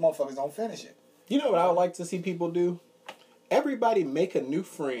 because most motherfuckers don't finish it. You know what I would like to see people do? Everybody make a new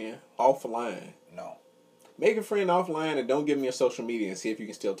friend offline. No. Make a friend offline and don't give them your social media and see if you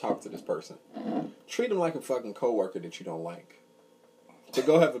can still talk to this person. Treat them like a fucking coworker that you don't like. But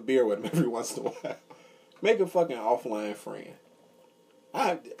go have a beer with them every once in a while. Make a fucking offline friend.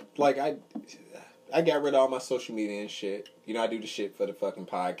 I got rid of all my social media and shit. I do the shit for the fucking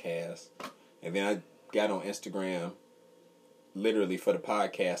podcast. And then I got on Instagram literally for the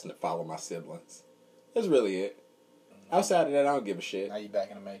podcast and to follow my siblings. That's really it. Outside of that, I don't give a shit. Now you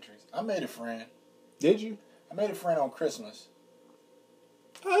back in the Matrix. I made a friend. Did you? I made a friend on Christmas.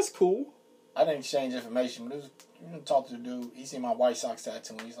 Oh, that's cool. I didn't exchange information, but it was, talk to the dude. He seen my White Sox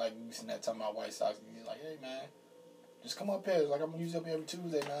tattoo, and he's like, you seen that talking about White Sox? And he's like, hey, man, just come up here. It's like, I'm going to use up every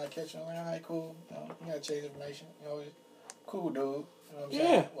Tuesday, man. I catch you. I'm like, all right, cool. You got to change information. Cool, dude. You know what I'm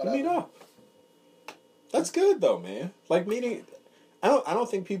saying? Yeah, meet up. That's good, though, man. Like, meeting... I don't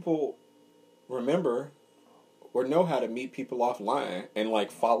think people remember or know how to meet people offline and,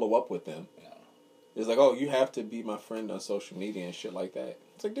 like, follow up with them. No. It's like, oh, you have to be my friend on social media and shit like that.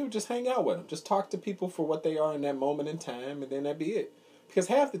 It's like, dude, just hang out with them. Just talk to people for what they are in that moment in time, and then that'd be it. Because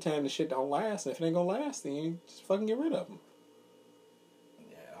half the time the shit don't last, and if it ain't gonna last, then you just fucking get rid of them.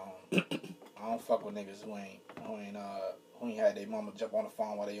 Yeah, I don't fuck with niggas who ain't had their mama jump on the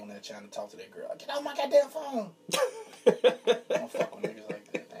phone while they on there trying to talk to their girl. Get off my goddamn phone. I don't fuck with niggas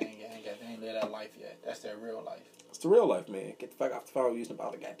like that. They ain't live that life yet. That's their real life. It's the real life, man. Get the fuck off the phone using the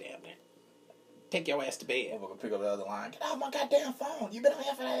ball, goddamn man. Take your ass to bed. Motherfucker pick up the other line. Get off my goddamn phone. You been on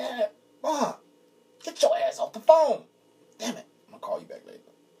here for that. Mom, get your ass off the phone. Damn it. I'm gonna call you back later.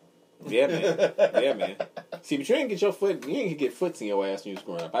 Yeah, man. Yeah, man. See, but you ain't get foots in your ass when you was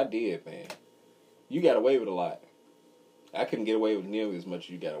growing up. I did, man. You got away with a lot. I couldn't get away with nearly as much as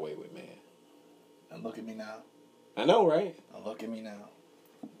you got away with, man. And look at me now. I know, right? And look at me now.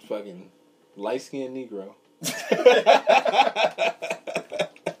 Fucking light-skinned Negro.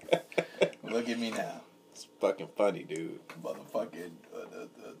 Look at me now. It's fucking funny, dude. Motherfucking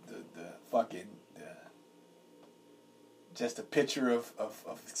just a picture of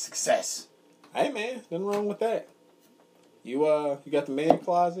success. Hey, man, nothing wrong with that. You got the man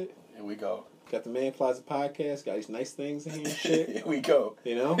closet. Here we go. Got the man closet podcast. Got these nice things in here and shit. Here we go.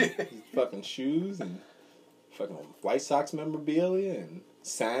 Fucking shoes and fucking White Sox memorabilia and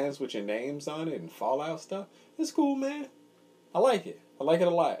signs with your names on it and Fallout stuff. It's cool, man. I like it. I like it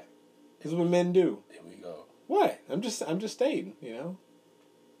a lot. This is what men do. Here we go. What? I'm just stating,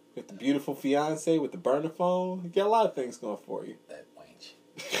 With the beautiful fiance, with the burner phone, you got a lot of things going for you. That wench.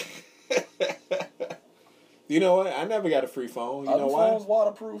 You know what? I never got a free phone. You know why? Phones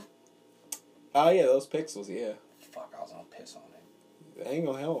waterproof? Oh, yeah, those pixels, yeah. Fuck, I was gonna piss on it. That ain't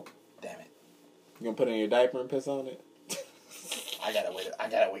gonna help. Damn it. You gonna put it in your diaper and piss on it? I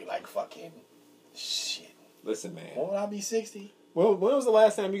gotta wait like fucking shit. Listen, man. When will I be 60? When was the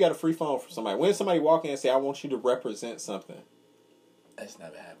last time you got a free phone from somebody? When did somebody walk in and say, I want you to represent something? That's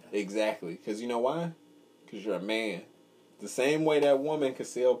never happened. Exactly. Because you know why? Because you're a man. the same way that woman could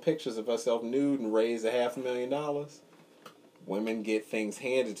sell pictures of herself nude and raise $500,000, women get things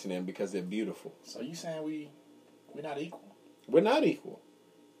handed to them because they're beautiful. So you saying we're not equal? We're not equal.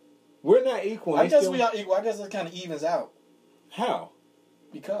 We're not equal. I guess we are equal. I guess it kind of evens out. How?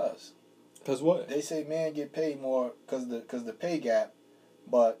 Because what? They say men get paid more because the pay gap,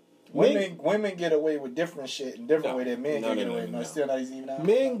 but women get away with different shit in different way that men can get away with. No. It's still not even out.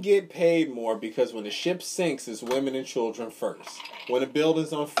 Men get paid more because when the ship sinks, it's women and children first. When a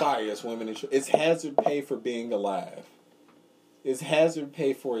building's on fire, it's women and children. It's hazard pay for being alive. It's hazard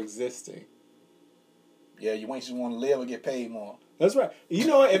pay for existing. Yeah, you want to live or get paid more. That's right. You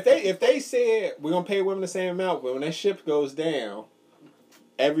know, if they said we're gonna pay women the same amount, but when that ship goes down,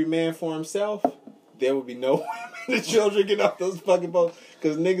 every man for himself, there would be no women and children get off those fucking boats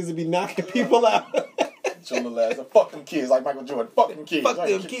because niggas would be knocking people out. Children lads, fuck them kids like Michael Jordan. Fuck them kids. Fuck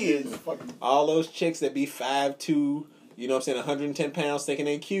them kids. All those chicks that be 5'2", you know what I'm saying, 110 pounds, thinking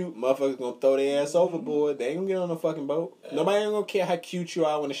they cute, motherfuckers gonna throw their ass overboard. They ain't gonna get on no fucking boat. Nobody ain't gonna care how cute you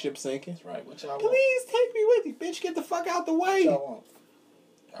are when the ship's sinking. That's right. What y'all want? Please take me with you, bitch. Get the fuck out the way.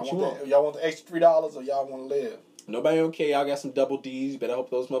 What y'all want? Y'all want the extra $3 or y'all want to live? Nobody don't care. Y'all got some double D's. Better hope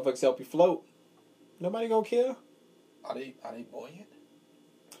those motherfuckers help you float. Nobody gonna care. Are they buoyant?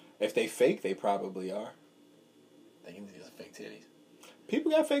 If they fake, they probably are. They need to get some fake titties.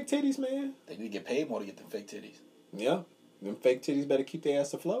 People got fake titties, man. They need to get paid more to get them fake titties. Yeah. Them fake titties better keep their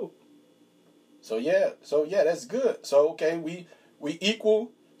ass afloat. So yeah, that's good. So okay, we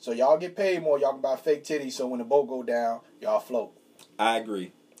equal. So y'all get paid more. Y'all can buy fake titties. So when the boat go down, y'all float. I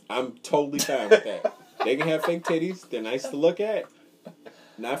agree. I'm totally fine with that. They can have fake titties. They're nice to look at.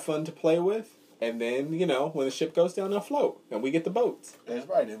 Not fun to play with. And then, you know, when the ship goes down, they'll float. And we get the boats. That's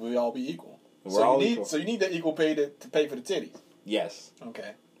right. And we all be equal. We're all equal. So you need that equal pay to pay for the titties. Yes.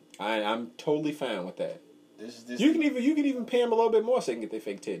 Okay. I'm totally fine with that. This you can even pay them a little bit more so they can get their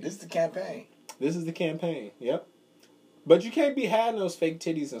fake titties. This is the campaign. This is the campaign. Yep. But you can't be hiding those fake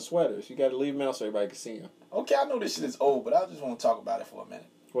titties and sweaters. You got to leave them out so everybody can see them. Okay, I know this shit is old, but I just want to talk about it for a minute.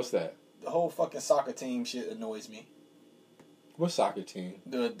 What's that? The whole fucking soccer team shit annoys me. What soccer team?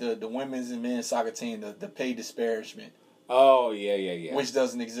 The women's and men's soccer team, the pay disparagement. Oh, yeah. Which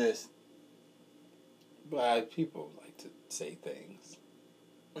doesn't exist. But people like to say things.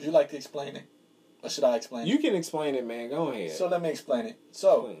 Would you like to explain it? Or should I explain it? You can explain it, man. Go ahead. So let me explain it.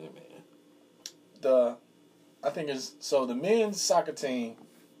 So, explain it, man. The men's soccer team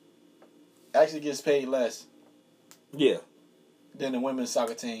actually gets paid less. Yeah. Than the women's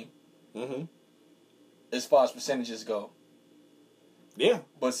soccer team. Mm-hmm. As far as percentages go. Yeah.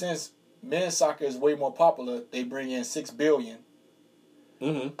 But since men's soccer is way more popular, they bring in $6 billion.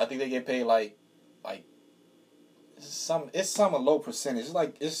 Mm-hmm. I think they get paid like it's some a low percentage.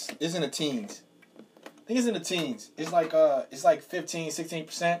 It's in the teens. I think it's in the teens. It's like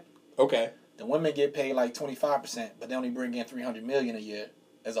 15-16%. Okay. The women get paid like 25%, but they only bring in $300 million a year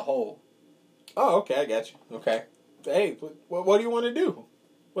as a whole. Oh, okay, I got you. Okay. Hey, what do you want to do?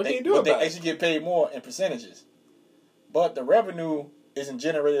 What can you do about it? They actually get paid more in percentages. But the revenue isn't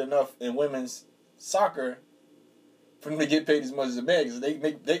generated enough in women's soccer for them to get paid as much as the men.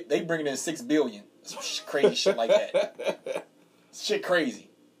 Because they bring in $6 billion. Crazy shit like that. Shit crazy.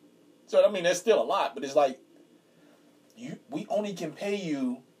 So I mean, that's still a lot, but it's like we only can pay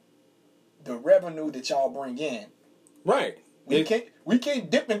you the revenue that y'all bring in. Right. We can't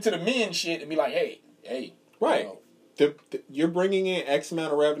dip into the men shit and be like, hey. Right. You're bringing in X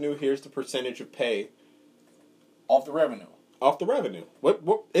amount of revenue. Here's the percentage of pay. Off the revenue. Off the revenue. What?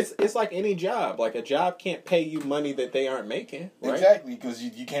 It's like any job. Like a job can't pay you money that they aren't making. Right? Exactly, because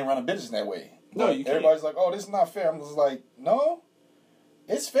you can't run a business that way. No, you can't. Everybody's like, oh, this is not fair. I'm just like, no,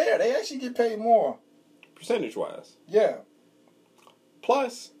 it's fair. They actually get paid more. Percentage-wise. Yeah.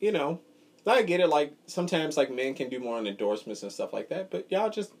 Plus, you know, I get it, like, sometimes, like, men can do more on endorsements and stuff like that, but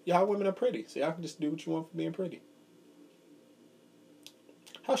y'all women are pretty, so y'all can just do what you want for being pretty.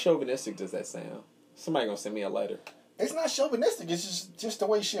 How chauvinistic does that sound? Somebody gonna send me a letter. It's not chauvinistic, it's just the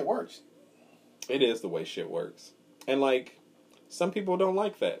way shit works. It is the way shit works. And, like, some people don't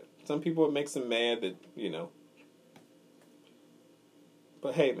like that. Some people, it makes them mad that, you know.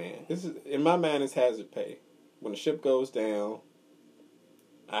 But hey, man, this is, in my mind, it's hazard pay. When the ship goes down,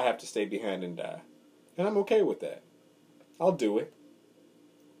 I have to stay behind and die. And I'm okay with that. I'll do it.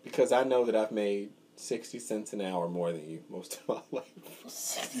 Because I know that I've made 60 cents an hour more than you most of my life.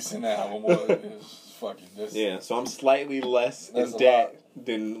 60 cents an hour more than you. Fucking this. Yeah, so I'm slightly less in debt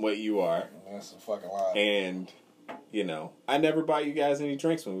than what you are. That's a fucking lie. And, you know, I never bought you guys any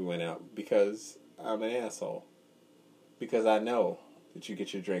drinks when we went out because I'm an asshole. Because I know that you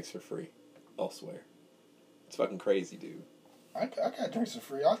get your drinks for free elsewhere. It's fucking crazy, dude. I got drinks for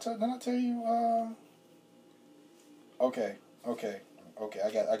free. Didn't I tell you? Okay.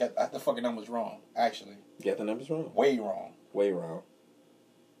 I got the fucking numbers wrong. Actually, You got the numbers wrong. way wrong. Way wrong.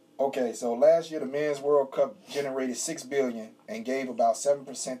 Okay, so last year the men's World Cup generated $6 billion and gave about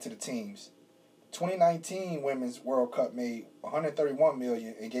 7% to the teams. 2019 women's World Cup made $131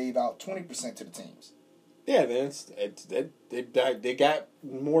 million and gave out 20% to the teams. Yeah, then they got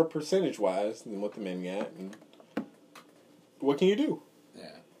more percentage wise than what the men got. And what can you do?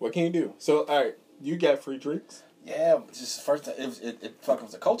 Yeah. What can you do? So, all right, you got free drinks. Yeah, just first time, it fucking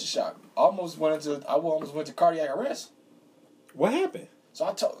was a culture shock. I almost went to cardiac arrest. What happened? So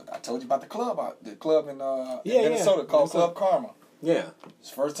I told you about the club in Yeah, Minnesota called Club Karma. Yeah. It's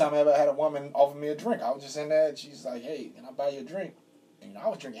the first time I ever had a woman offer me a drink. I was just in there and she's like, "Hey, can I buy you a drink?" And I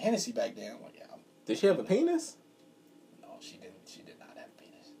was drinking Hennessy back then. I'm like, "Yeah." Did she have a penis? No, she didn't. She did not have a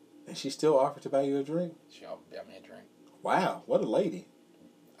penis. And she still offered to buy you a drink? She offered to buy me a drink. Wow, what a lady.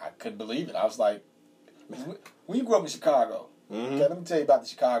 I couldn't believe it. I was like, when you grew up in Chicago, Mm-hmm. okay, let me tell you about the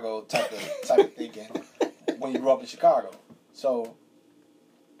Chicago type of thinking when you grew up in Chicago. So,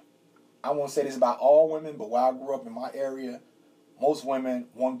 I won't say this about all women, but while I grew up in my area, most women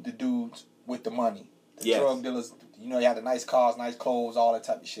wanted the dudes with the money. The drug dealers, you had the nice cars, nice clothes, all that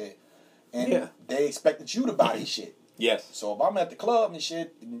type of shit. And they expected you to buy this shit. Yes. So if I'm at the club and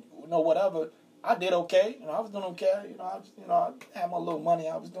shit, and, whatever, I did okay. I was doing okay. I had my little money.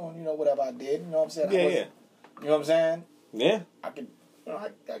 I was doing, whatever I did. You know what I'm saying? Yeah. You know what I'm saying? Yeah. I could,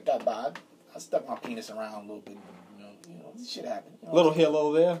 I got by. I stuck my penis around a little bit. Shit happened. Little hill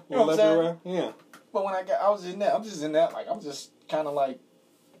over there. You know what I'm saying? Yeah. But when I was in there, I'm just in there, like, I'm just kind of like,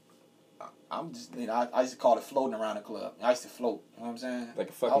 I'm just, I used to call it floating around the club. I used to float. You know what I'm saying? Like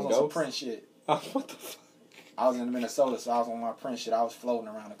a fucking I was on some ghost? Prince shit. Oh, what the fuck? I was in Minnesota, so I was on my Prince shit. I was floating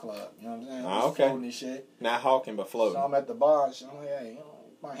around the club. You know what I'm saying? Oh, okay. Floating and shit. Not hawking, but floating. So I'm at the bar and shit. I'm like, hey,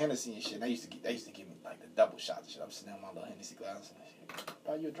 my Hennessy and shit. They used to give me like the double shots and shit. I'm sitting there with my little Hennessy glass and shit.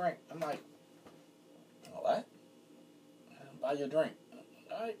 Buy you a drink. I'm like, what? Buy you a drink.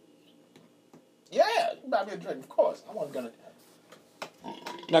 All right. Yeah, you buy me a drink, of course. I wasn't gonna.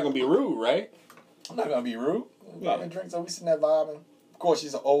 Not gonna be rude, right? I'm not gonna be rude. Yeah. Buy me a drink, so we sitting there vibing. Of course,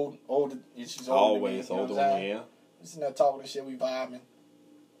 she's an older. She's older Always than me, older what I'm one, saying? yeah. We sitting there talking and shit. We vibing.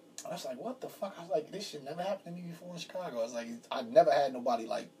 I was like, what the fuck? I was like, this shit never happened to me before in Chicago. I was like, I never had nobody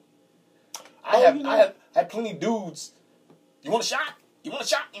like. I had plenty of dudes. You want a shot? You want a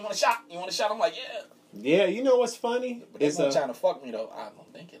shot? You want a shot? You want a shot? I'm like, yeah. Yeah, you know what's funny? But they weren't trying to fuck me though. I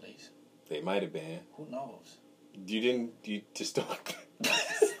don't think at least. They might have been. Who knows? You just don't.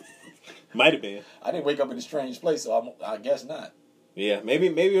 Might have been. I didn't wake up in a strange place, so I guess not. Yeah, maybe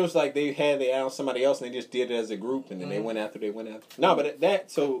it was like they had their eye on somebody else and they just did it as a group and then they went after. No,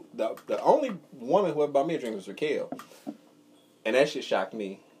 but so the only woman who ever bought me a drink was Raquel. And that shit shocked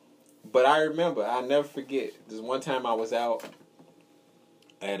me. But I remember, I'll never forget, this one time I was out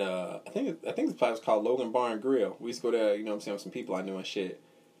at I think the place was called Logan Bar and Grill. We used to go there, you know what I'm saying, with some people I knew and shit.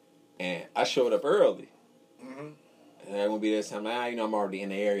 And I showed up early. Mm-hmm. And I won't be there time. I'm already in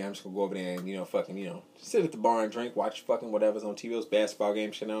the area. I'm just gonna go over there and, just sit at the bar and drink, watch fucking whatever's on TV, those basketball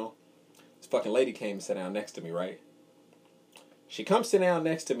games, This fucking lady came and sat down next to me, right? She comes sit down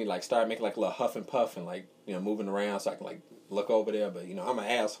next to me, like, started making, like, a little huff and puff and, like, moving around so I can, like, look over there. But, I'm an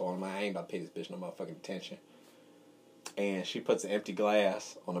asshole. I ain't about to pay this bitch no motherfucking attention. And she puts an empty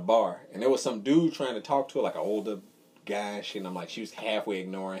glass on the bar. And there was some dude trying to talk to her, like, an older guy and shit. And I'm like, she was halfway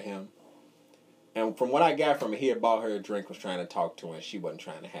ignoring him. And from what I got from it, he had bought her a drink, was trying to talk to her, and she wasn't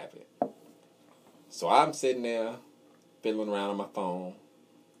trying to have it. So I'm sitting there, fiddling around on my phone.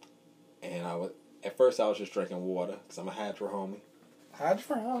 And at first I was just drinking water, because I'm a hydro homie.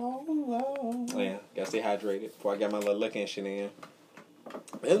 Yeah, gotta stay hydrated before I got my little liquor and shit in.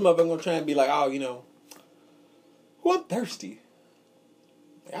 This motherfucker gonna try and be like, oh, I'm thirsty.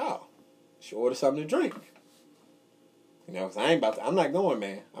 Oh, she order something to drink. Cause I'm not going,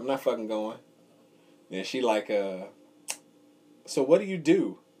 man. I'm not fucking going. And she like, so what do you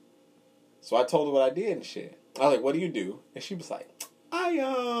do? So I told her what I did and shit. I was like, what do you do? And she was like,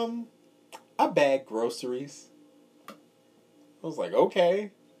 I bag groceries. I was like,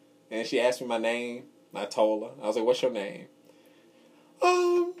 okay. And she asked me my name. I told her. I was like, what's your name?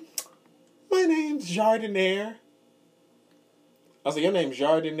 My name's Jardiniere. I was like, your name's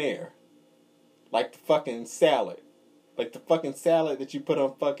Jardiniere. Like the fucking salad. Like the fucking salad that you put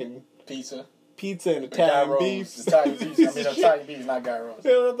on fucking pizza and Italian beef. Italian beef, not gyros.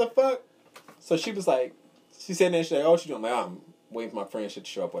 You know what the fuck? So she was like, she said that, she's like, oh, she doing? I'm like, I'm waiting for my friend shit to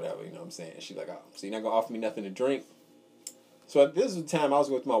show up, whatever, you know what I'm saying? She's like, oh, so you're not going to offer me nothing to drink? So this was the time I was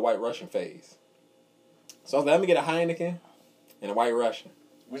going through my White Russian phase. So I was like, let me get a Heineken. And a White Russian.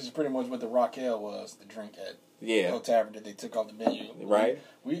 Which is pretty much what the Raquel was, the drink at Yeah. No Tavern that they took off the menu. Right.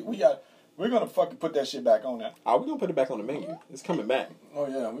 We're gonna fucking put that shit back on there. Oh, we're gonna put it back on the menu. It's coming back. Oh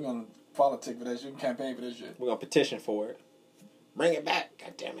yeah, we're gonna politic for that shit, campaign for that shit. We're gonna petition for it. Bring it back,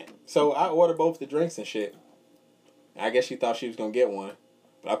 god damn it. So I ordered both the drinks and shit. I guess she thought she was gonna get one.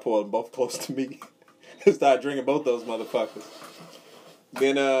 But I pulled them both close to me. And started drinking both those motherfuckers.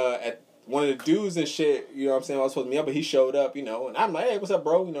 Then at one of the dudes and shit, you know what I'm saying, I was supposed to meet up, but he showed up, you know, and I'm like, hey, what's up,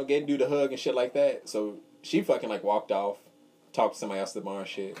 bro? You know, getting dude a hug and shit like that. So she fucking like walked off, talked to somebody else at the bar and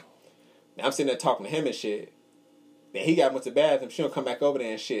shit. Now I'm sitting there talking to him and shit. Then he got went to the bathroom. She don't come back over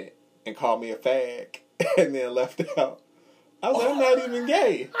there and shit and called me a fag and then left out. I was like, I'm not even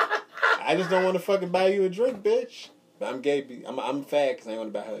gay. I just don't want to fucking buy you a drink, bitch. But I'm gay. I'm a fag because I ain't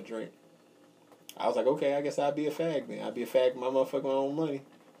want to buy her a drink. I was like, okay, I guess I'll be a fag then. I'll be a fag with my motherfucking own money.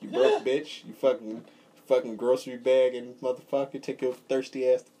 You broke, bitch. You fucking grocery bag and motherfucker. Take your thirsty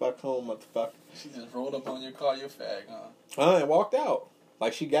ass the fuck home, motherfucker. She just rolled up on your car, you fag, huh? And walked out.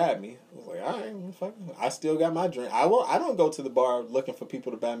 Like she got me. I was like, all right, fucking. I still got my drink. I don't go to the bar looking for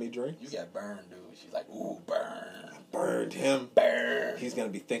people to buy me drinks. You got burned, dude. She's like, ooh, burn. I burned him. Burn. He's gonna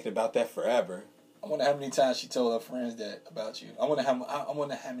be thinking about that forever. I wonder how many times she told her friends that about you. I wonder how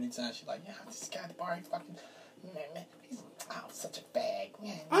many times she's like, yeah, this guy at the bar, he fucking, man, he's such a bag,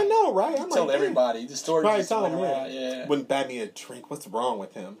 man. I know, right? I'm told like, everybody. The story probably just told went him, around. Yeah. Wouldn't buy me a drink. What's wrong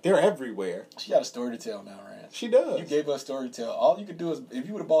with him? They're everywhere. She got a story to tell now, Rand. She does. You gave her a story to tell. All you could do is, if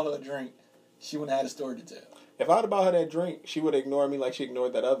you would have bought her a drink, she wouldn't have had a story to tell. If I would have bought her that drink, she would ignore me like she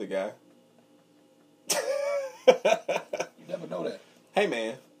ignored that other guy. You never know that. Hey,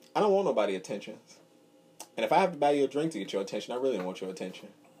 man, I don't want nobody's attention. And if I have to buy you a drink to get your attention, I really don't want your attention.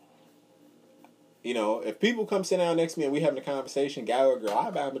 You know, if people come sit down next to me and we having a conversation, guy or girl, I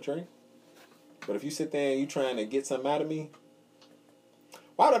buy them a drink. But if you sit there and you trying to get something out of me,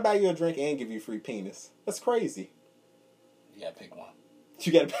 why would I buy you a drink and give you free penis? That's crazy. You gotta pick one.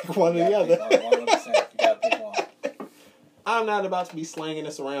 You gotta pick one or the other. 100%. You gotta pick one. I'm not about to be slanging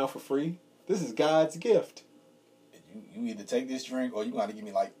this around for free. This is God's gift. You either take this drink or you gotta give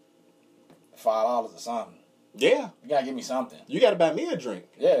me like $5 or something. Yeah. You gotta give me something. You gotta buy me a drink.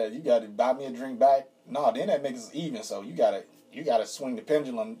 Yeah, you gotta buy me a drink back. No, then that makes us even. So you gotta swing the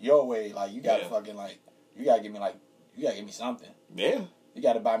pendulum your way. Like you gotta fucking like you gotta give me something. Yeah. You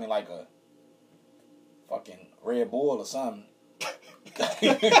gotta buy me like a fucking Red Bull or something.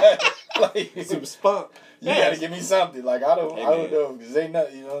 Like, Some spunk. You gotta give me something. Like I don't know, cause ain't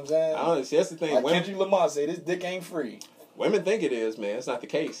nothing. You know what I'm saying? Honestly, that's the thing. Like Women, Kendrick Lamar say, this dick ain't free. women think it is, man. It's not the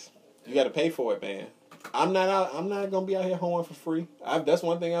case. You got to pay for it, man. I'm not gonna be out here hoeing for free. That's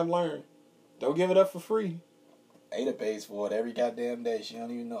one thing I've learned. Don't give it up for free. Ada pays for it every goddamn day. She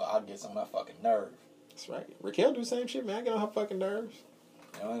don't even know. I'll get some of my fucking nerve. That's right. Raquel do the same shit, man. I get on her fucking nerves.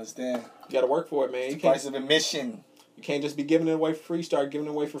 You don't understand? You got to work for it, man. It's the price of admission. You can't just be giving it away for free. Start giving it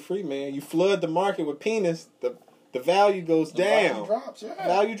away for free, man. You flood the market with penis, the value goes down. Value drops, yeah.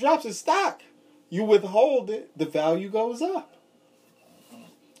 Value drops in stock. You withhold it, the value goes up.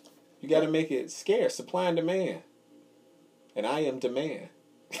 You got to make it scarce, supply and demand. And I am demand.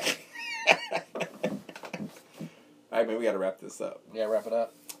 All right, man, we got to wrap this up. Yeah, wrap it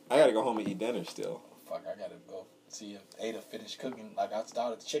up. I got to go home and eat dinner still. Fuck, I got to go see if Ada finished cooking. Like, I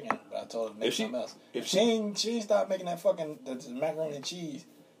started the chicken, but I told her to make If she- something else. if If she ain't start making that fucking the macaroni and cheese,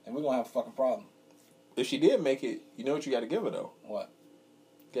 then we're going to have a fucking problem. If she did make it, you know what you got to give her, though? What?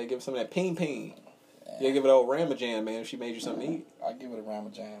 You got to give her some of that peen. You got to give it old Ramajan, man, if she made you something to eat. I give it a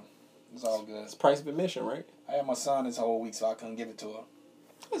Ramajan. It's all good. It's price of admission, right? I had my son this whole week, so I couldn't give it to her.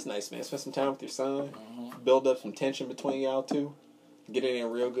 That's nice, man. Spend some time with your son. Mm-hmm. Build up some tension between y'all two. Get in there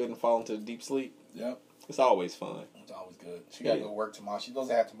real good and fall into a deep sleep. Yep. It's always fun. It's always good. She got to go to work tomorrow. She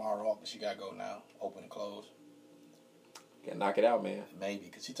doesn't have tomorrow off, but she got to go now. Open and close. Gotta knock it out, man. Maybe,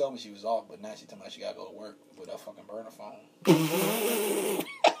 because she told me she was off, but now she told me she got to go to work with that fucking burner phone.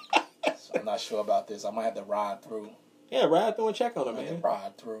 So I'm not sure about this. I might have to ride through. Yeah, ride through and check on her, I might have man. to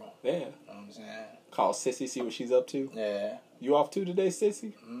ride through. Yeah. You know what I'm saying? Call Sissy, see what she's up to. Yeah. You off too today,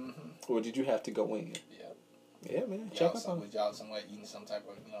 Sissy? Mm-hmm. Or did you have to go in? Yep. Yeah, man. Y'all Check up on her. with y'all somewhere eating some type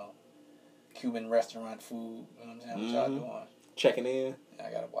of, Cuban restaurant food. You know what I'm saying? What y'all doing? Checking in. Yeah,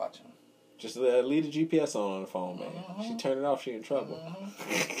 I got to watch them. Just leave the GPS on the phone, man. Mm-hmm. She turn it off, she in trouble.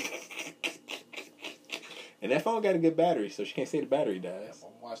 Mm-hmm. And that phone got a good battery, so she can't say the battery dies.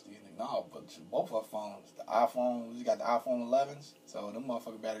 Watch these things. No, but both her phones. The iPhone, we got the iPhone 11s, so them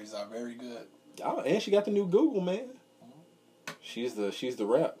motherfucking batteries are very good. Oh, and she got the new Google, man. She's the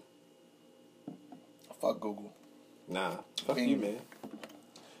rep. Fuck Google. Nah, fuck Bing. you, man.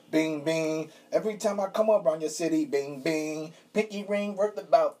 Bing, bing. Every time I come up around your city, bing, bing. Pinky ring worth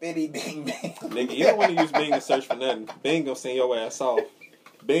about 50, bing, bing. Nigga, you don't want to use Bing to search for nothing. Bing gonna send your ass off.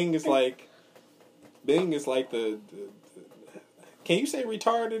 Bing is like the can you say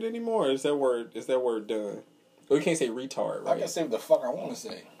retarded anymore? Or is that word done? Or you can't say retard, right? I can say what the fuck I want to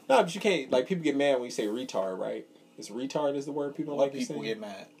say. No, but you can't. Like, people get mad when you say retard, right? Is retard is the word people like you saying? People get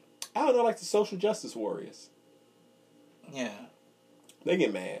mad. I don't know, like the social justice warriors. Yeah. They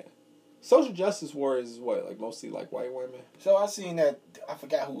get mad. Social justice warriors is what? Like, mostly, like, white women? So I seen that, I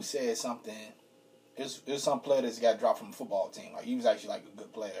forgot who said something. There's some player that's got dropped from a football team. Like, he was actually, like, a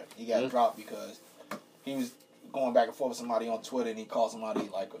good player. He got dropped because he was going back and forth with somebody on Twitter, and he called somebody,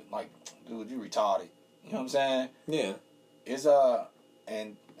 like, dude, you retarded. You know what I'm saying? Yeah. It's,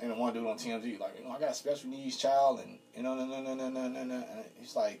 and one dude on TMZ, like, I got a special needs child, and, no. And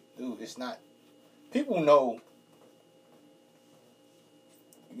it's like, dude, it's not. People know,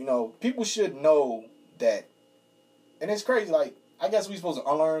 people should know that, and it's crazy, like, I guess we supposed to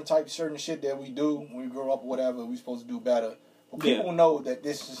unlearn type certain shit that we do when we grow up or whatever, we supposed to do better. But people know that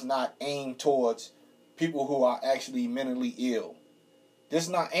this is not aimed towards people who are actually mentally ill. This is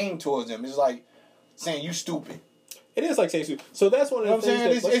not aimed towards them. It's like saying you stupid. It is like saying stupid. So that's one of the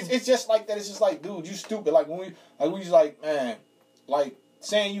things. It's just like that. It's just like, dude, you stupid. Like when we just like, man, like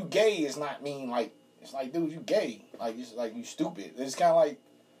saying you gay is not mean like it's like, dude, you gay. Like it's like you stupid. It's kind of like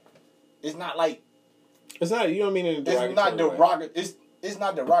it's not like it's not. You don't mean it in a derogatory it's not derogatory. way. It's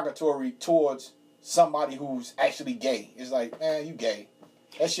not derogatory towards somebody who's actually gay. It's like, man, you gay.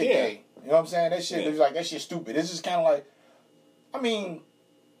 That shit gay. You know what I'm saying? That shit is like that shit stupid. It's just kind of like, I mean,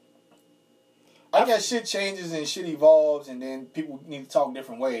 I guess shit changes and shit evolves, and then people need to talk a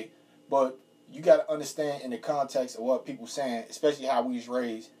different way. But you got to understand in the context of what people saying, especially how we was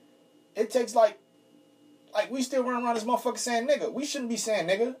raised. It takes like we still run around this motherfucker saying nigga. We shouldn't be saying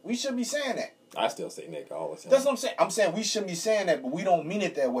nigga. We shouldn't be saying that. I still say nigga all the time. That's what I'm saying. I'm saying we shouldn't be saying that, but we don't mean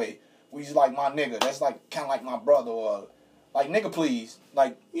it that way. We just like my nigga. That's like kind of like my brother or like nigga please.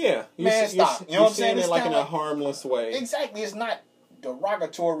 Like man stop. You know what I'm saying? It's like in a like, harmless way. Exactly. It's not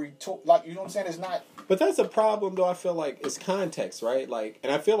derogatory. Like you know what I'm saying? It's not. But that's a problem though. I feel like it's context, right? Like,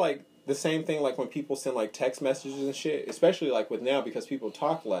 and I feel like the same thing like when people send like text messages and shit, especially like with now because people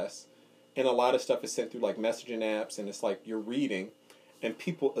talk less, and a lot of stuff is sent through like messaging apps, and it's like you're reading. And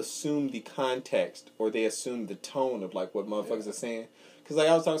people assume the context or they assume the tone of like what motherfuckers are saying. Because like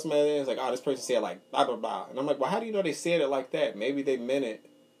I was talking to somebody and it's like, oh, this person said like blah blah blah, and I'm like, well, how do you know they said it like that? Maybe they meant it.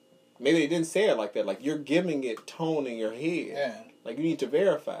 Maybe they didn't say it like that. Like you're giving it tone in your head. Yeah. Like you need to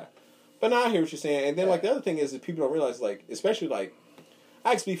verify. But now I hear what you're saying. And then like the other thing is that people don't realize like, especially like,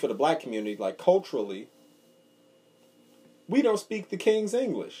 I speak for the black community. Like culturally, we don't speak the King's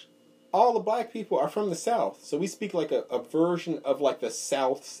English. All the black people are from the South. So we speak like a version of like the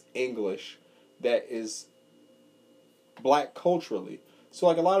South's English that is black culturally. So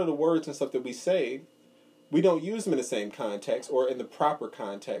like a lot of the words and stuff that we say, we don't use them in the same context or in the proper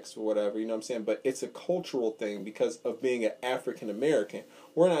context or whatever, you know what I'm saying? But it's a cultural thing because of being an African American.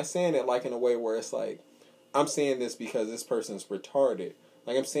 We're not saying it like in a way where it's like, I'm saying this because this person's retarded.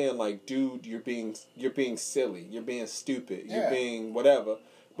 Like I'm saying like, dude, you're being silly, you're being stupid, you're being whatever.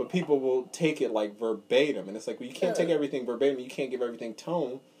 But people will take it like verbatim. And it's like, well, you can't take everything verbatim. You can't give everything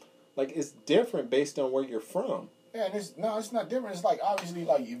tone. Like, it's different based on where you're from. Yeah, and it's not different. It's like, obviously,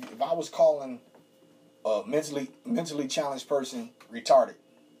 like, if I was calling a mentally challenged person retarded,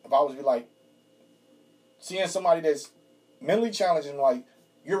 if I was be like, seeing somebody that's mentally challenged and like,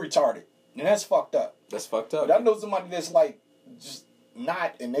 you're retarded, then that's fucked up. That's fucked up. But I know somebody that's like, just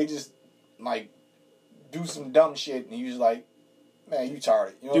not, and they just, like, do some dumb shit, and you just like, man, you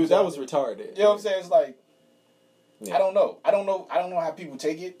retarded. You know dude, that was retarded. You know what I'm saying? It's like, I don't know. I don't know how people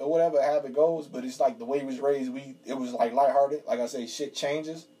take it or whatever, how it goes, but it's like the way we was raised, it was like lighthearted. Like I say, shit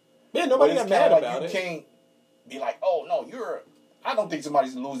changes. Yeah, nobody got mad about it. You can't be like, oh, no, I don't think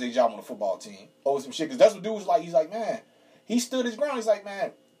somebody's going to lose their job on the football team over some shit. Because that's what dude was like. He's like, man, he stood his ground. He's like,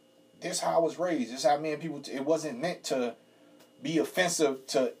 man, this is how I was raised. This is how me and people, it wasn't meant to be offensive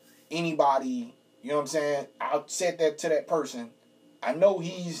to anybody. You know what I'm saying? I said that to that person. I know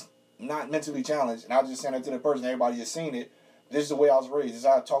he's not mentally challenged, and I was just saying that to the person. Everybody just seen it. This is the way I was raised. This is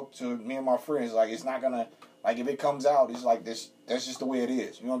how I talk to me and my friends. Like, it's not gonna, like, if it comes out, it's like this. That's just the way it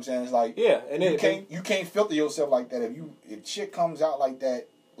is. You know what I'm saying? It's like, yeah, and you can't filter yourself like that. If shit comes out like that,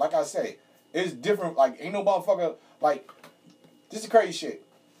 like I say, it's different. Like, ain't no motherfucker. Like, this is crazy shit.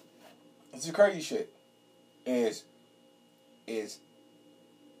 This is crazy shit.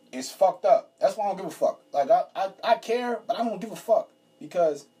 It's fucked up. That's why I don't give a fuck. Like, I care, but I don't give a fuck.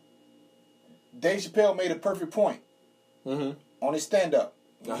 Because Dave Chappelle made a perfect point on his stand-up.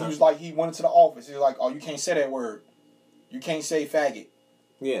 He was like, he went into the office. He was like, oh, you can't say that word. You can't say faggot.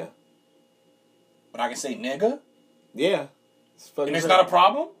 Yeah. But I can say nigga? Yeah. And it's not a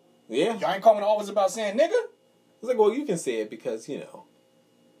problem? Yeah. Y'all ain't calling the office about saying nigga? It's like, well, you can say it because, you know.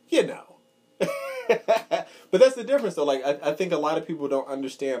 But that's the difference, though. Like, I think a lot of people don't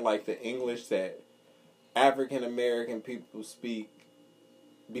understand, like, the English that African American people speak,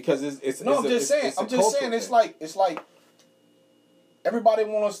 because it's no, I'm just saying. It's like everybody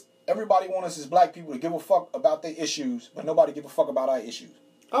want us as black people to give a fuck about their issues, but nobody give a fuck about our issues.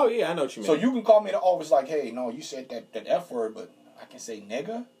 Oh yeah, I know what you mean. So you can call me in the office like, hey, no, you said that F word, but I can say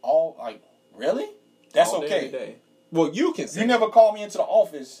nigga. All like, really? That's all okay. Day. Well, you can say. You never call me into the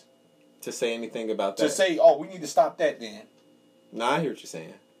office to say anything about that. To say, oh, we need to stop that then. Nah, I hear what you're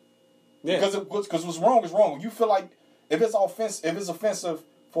saying. Yeah. Because what's wrong is wrong. You feel like if it's offensive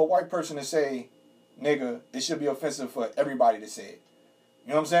for a white person to say nigga, it should be offensive for everybody to say it. You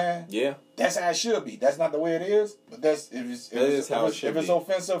know what I'm saying? Yeah. That's how it should be. That's not the way it is, but if it's be.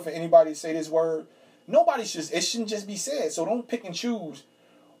 offensive for anybody to say this word, it shouldn't just be said. So don't pick and choose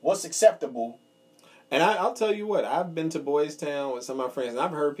what's acceptable. And I'll tell you what, I've been to Boys Town with some of my friends, and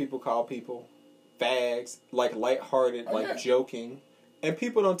I've heard people call people fags, like lighthearted, joking, and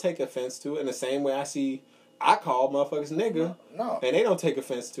people don't take offense to it in the same way I call motherfuckers nigga. No. And they don't take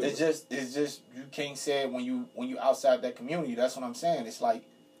offense to it. It's just you can't say it when you outside that community. That's what I'm saying. It's like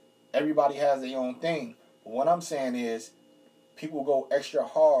everybody has their own thing. But what I'm saying is people go extra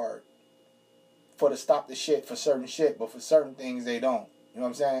hard to stop the shit for certain shit, but for certain things they don't. You know what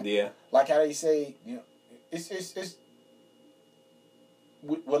I'm saying? Yeah. Like how they say, you know, it's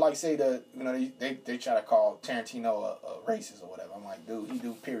would like say they try to call Tarantino a racist or whatever. I'm like, dude, he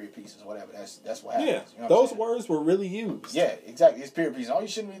do period pieces or whatever. That's what happens. Yeah, you know those words were really used. Yeah, exactly. It's period pieces. Oh, you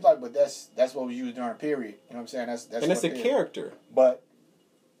shouldn't be like, but that's what was used during a period. You know what I'm saying? That's and it's a character. But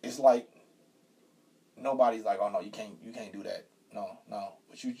it's like nobody's like, oh no, you can't do that. No.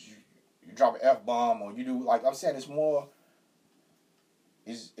 But you drop an F-bomb or you do, like I'm saying, it's more.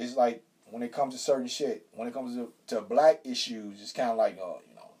 It's like when it comes to certain shit, when it comes to black issues, it's kind of like, oh,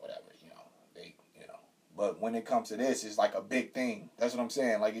 whatever, But when it comes to this, it's like a big thing. That's what I'm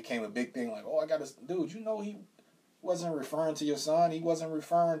saying. Like it came a big thing. Like, oh, I got this dude. He wasn't referring to your son. He wasn't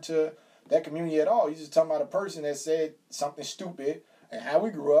referring to that community at all. He's just talking about a person that said something stupid and how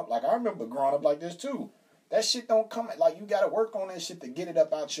we grew up. Like I remember growing up like this too. That shit don't come, like you got to work on that shit to get it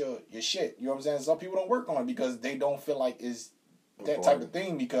up out your shit. You know what I'm saying? Some people don't work on it because they don't feel like it's that type of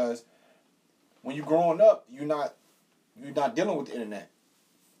thing, because when you growing up, you're not dealing with the internet.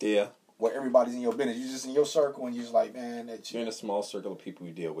 Yeah. Where everybody's in your business. You're just in your circle and you're just like, man, that shit. You're in a small circle of people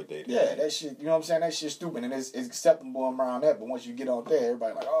you deal with day to day. Yeah, that shit, you know what I'm saying? That shit's stupid and it's acceptable around that, but once you get out there,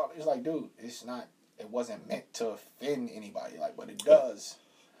 everybody like, oh, it's like, dude, it wasn't meant to offend anybody. Like, but it does.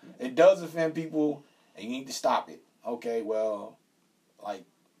 It does offend people and you need to stop it. Okay, well, if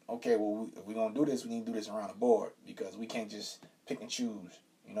we're going to do this, we need to do this around the board, because we can't just pick and choose,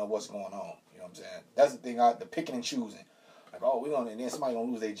 what's going on. You know what I'm saying? That's the thing, the picking and choosing. Like, oh, and then somebody going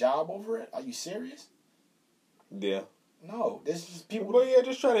to lose their job over it? Are you serious? Yeah. No, this is people. Well, yeah,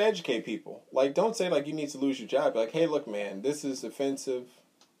 just try to educate people. Like, don't say, like, you need to lose your job. Like, hey, look, man, this is offensive,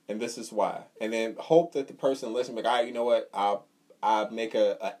 and this is why. And then hope that the person listens, like, all right, you know what, I'll make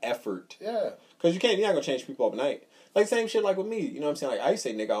a effort. Yeah. Because you're not going to change people overnight. Like, same shit like with me. You know what I'm saying? Like, I used to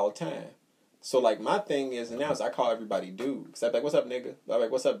say nigga all the time. So, like, my thing is now is I call everybody dude. Because I'm like, what's up, nigga? I'm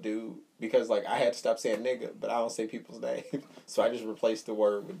like, what's up, dude? Because, like, I had to stop saying nigga, but I don't say people's names. So I just replaced the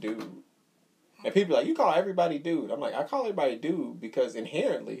word with dude. And people are like, you call everybody dude. I'm like, I call everybody dude because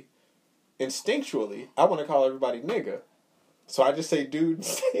inherently, instinctually, I want to call everybody nigga. So I just say dude.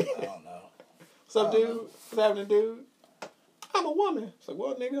 I don't know. What's up, dude? What's happening, dude? I'm a woman. It's like,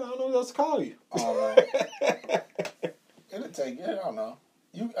 well, nigga, I don't know what else to call you. I don't know. It'll take, I don't know.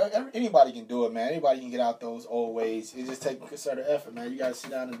 Anybody can do it, man. Anybody can get out those old ways. It just takes a concerted effort, man. You got to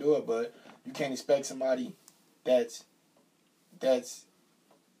sit down and do it, but you can't expect somebody that's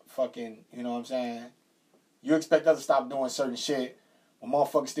fucking, you know what I'm saying? You expect us to stop doing certain shit when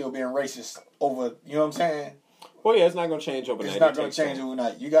motherfuckers still being racist over, you know what I'm saying? Well, yeah, it's not going to change overnight. It's not going to change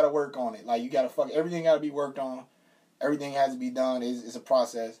overnight. You got to work on it. Like, you got to everything got to be worked on. Everything has to be done. It's a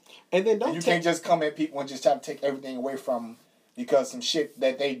process. And then you can't just come at people and just try to take everything away from them because some shit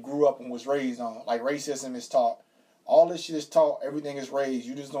that they grew up and was raised on. Like, racism is taught. All this shit is taught. Everything is raised.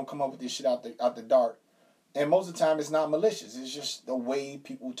 You just don't come up with this shit out the dark. And most of the time, it's not malicious. It's just the way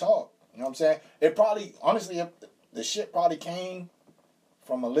people talk. You know what I'm saying? It probably, honestly, the shit probably came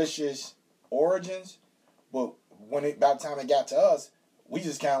from malicious origins. But by the time it got to us, we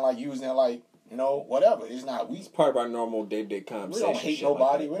just kind of like using it like You know, whatever. It's not we. It's part of our normal day-to-day We conversation. don't hate shit like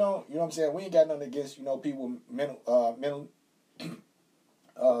nobody. that. We don't. You know what I'm saying? We ain't got nothing against people mental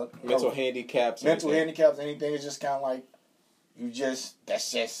Mental handicaps. mental anything. handicaps. Anything. It's just kind of like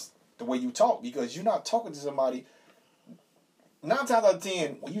that's just the way you talk, because you're not talking to somebody. 9 times out of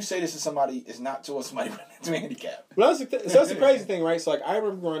 10, when you say this to somebody, it's not towards somebody with a mental handicap. Well, so that's the crazy thing, right? So, like, I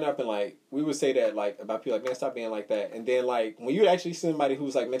remember growing up and, like, we would say that, like, about people, like, man, stop being like that. And then, like, when you would actually see somebody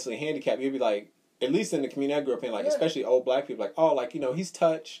who's, like, mentally handicapped, you'd be like, at least in the community I grew up in, like, especially old black people, like, oh, like, you know, he's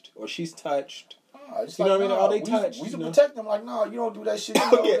touched or she's touched. You know what I mean? Oh, they touched. We used to protect them. Like, no, you don't do that shit.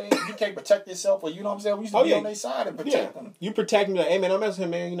 You, know, you can't protect yourself. Or, you know what I'm saying? We used to be on their side and protect them. You protect me, like, hey, man, I'm messing with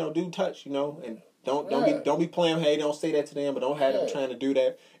him, man. You know, dude, touch, you know, and don't be playing. Hey, don't say that to them, but don't have them trying to do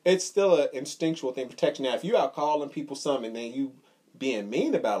that. It's still an instinctual thing, protection. Now, if you out calling people something and then you being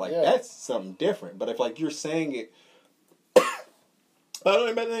mean about it, like that's something different. But if like you're saying it, I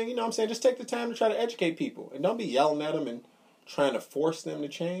don't know, you know what I'm saying? Just take the time to try to educate people and don't be yelling at them and trying to force them to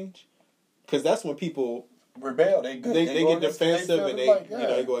change, because that's when people rebel. They get defensive and they you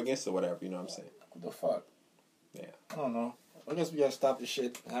know they go against it, whatever. You know what I'm saying? What the fuck? Yeah. I don't know. I guess we gotta stop this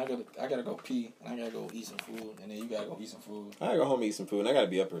shit. I gotta go pee, and I gotta go eat some food, and then you gotta go eat some food. I gotta go home and eat some food, and I gotta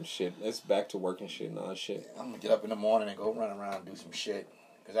be up and shit. It's back to work and shit and all that shit. I'm gonna get up in the morning and go run around and do some shit,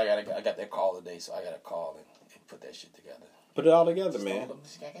 cause I got that call today, so I gotta call and put that shit together. Put it all together, man.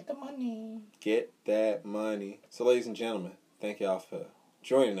 Just gotta get the money. Get that money. So, ladies and gentlemen, thank y'all for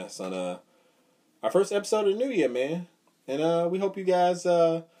joining us on our first episode of the New Year, man. And we hope you guys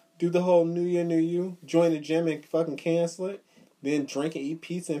do the whole New Year, New You. Join the gym and fucking cancel it. Then drink and eat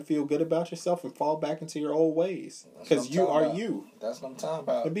pizza and feel good about yourself and fall back into your old ways. Because you are you. That's what I'm talking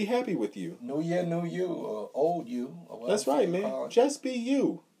about. And be happy with you. New Year, new you, or old you. Or that's right, man. Just be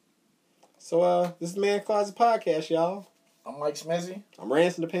you. So, this is the Man Closet Podcast, y'all. I'm Mike Smizzy. I'm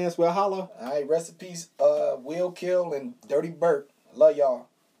Ransom the Pants. Well, holla. All right, rest in peace, Will Kill and Dirty Burt. Love y'all.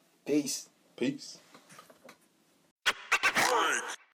 Peace. Peace.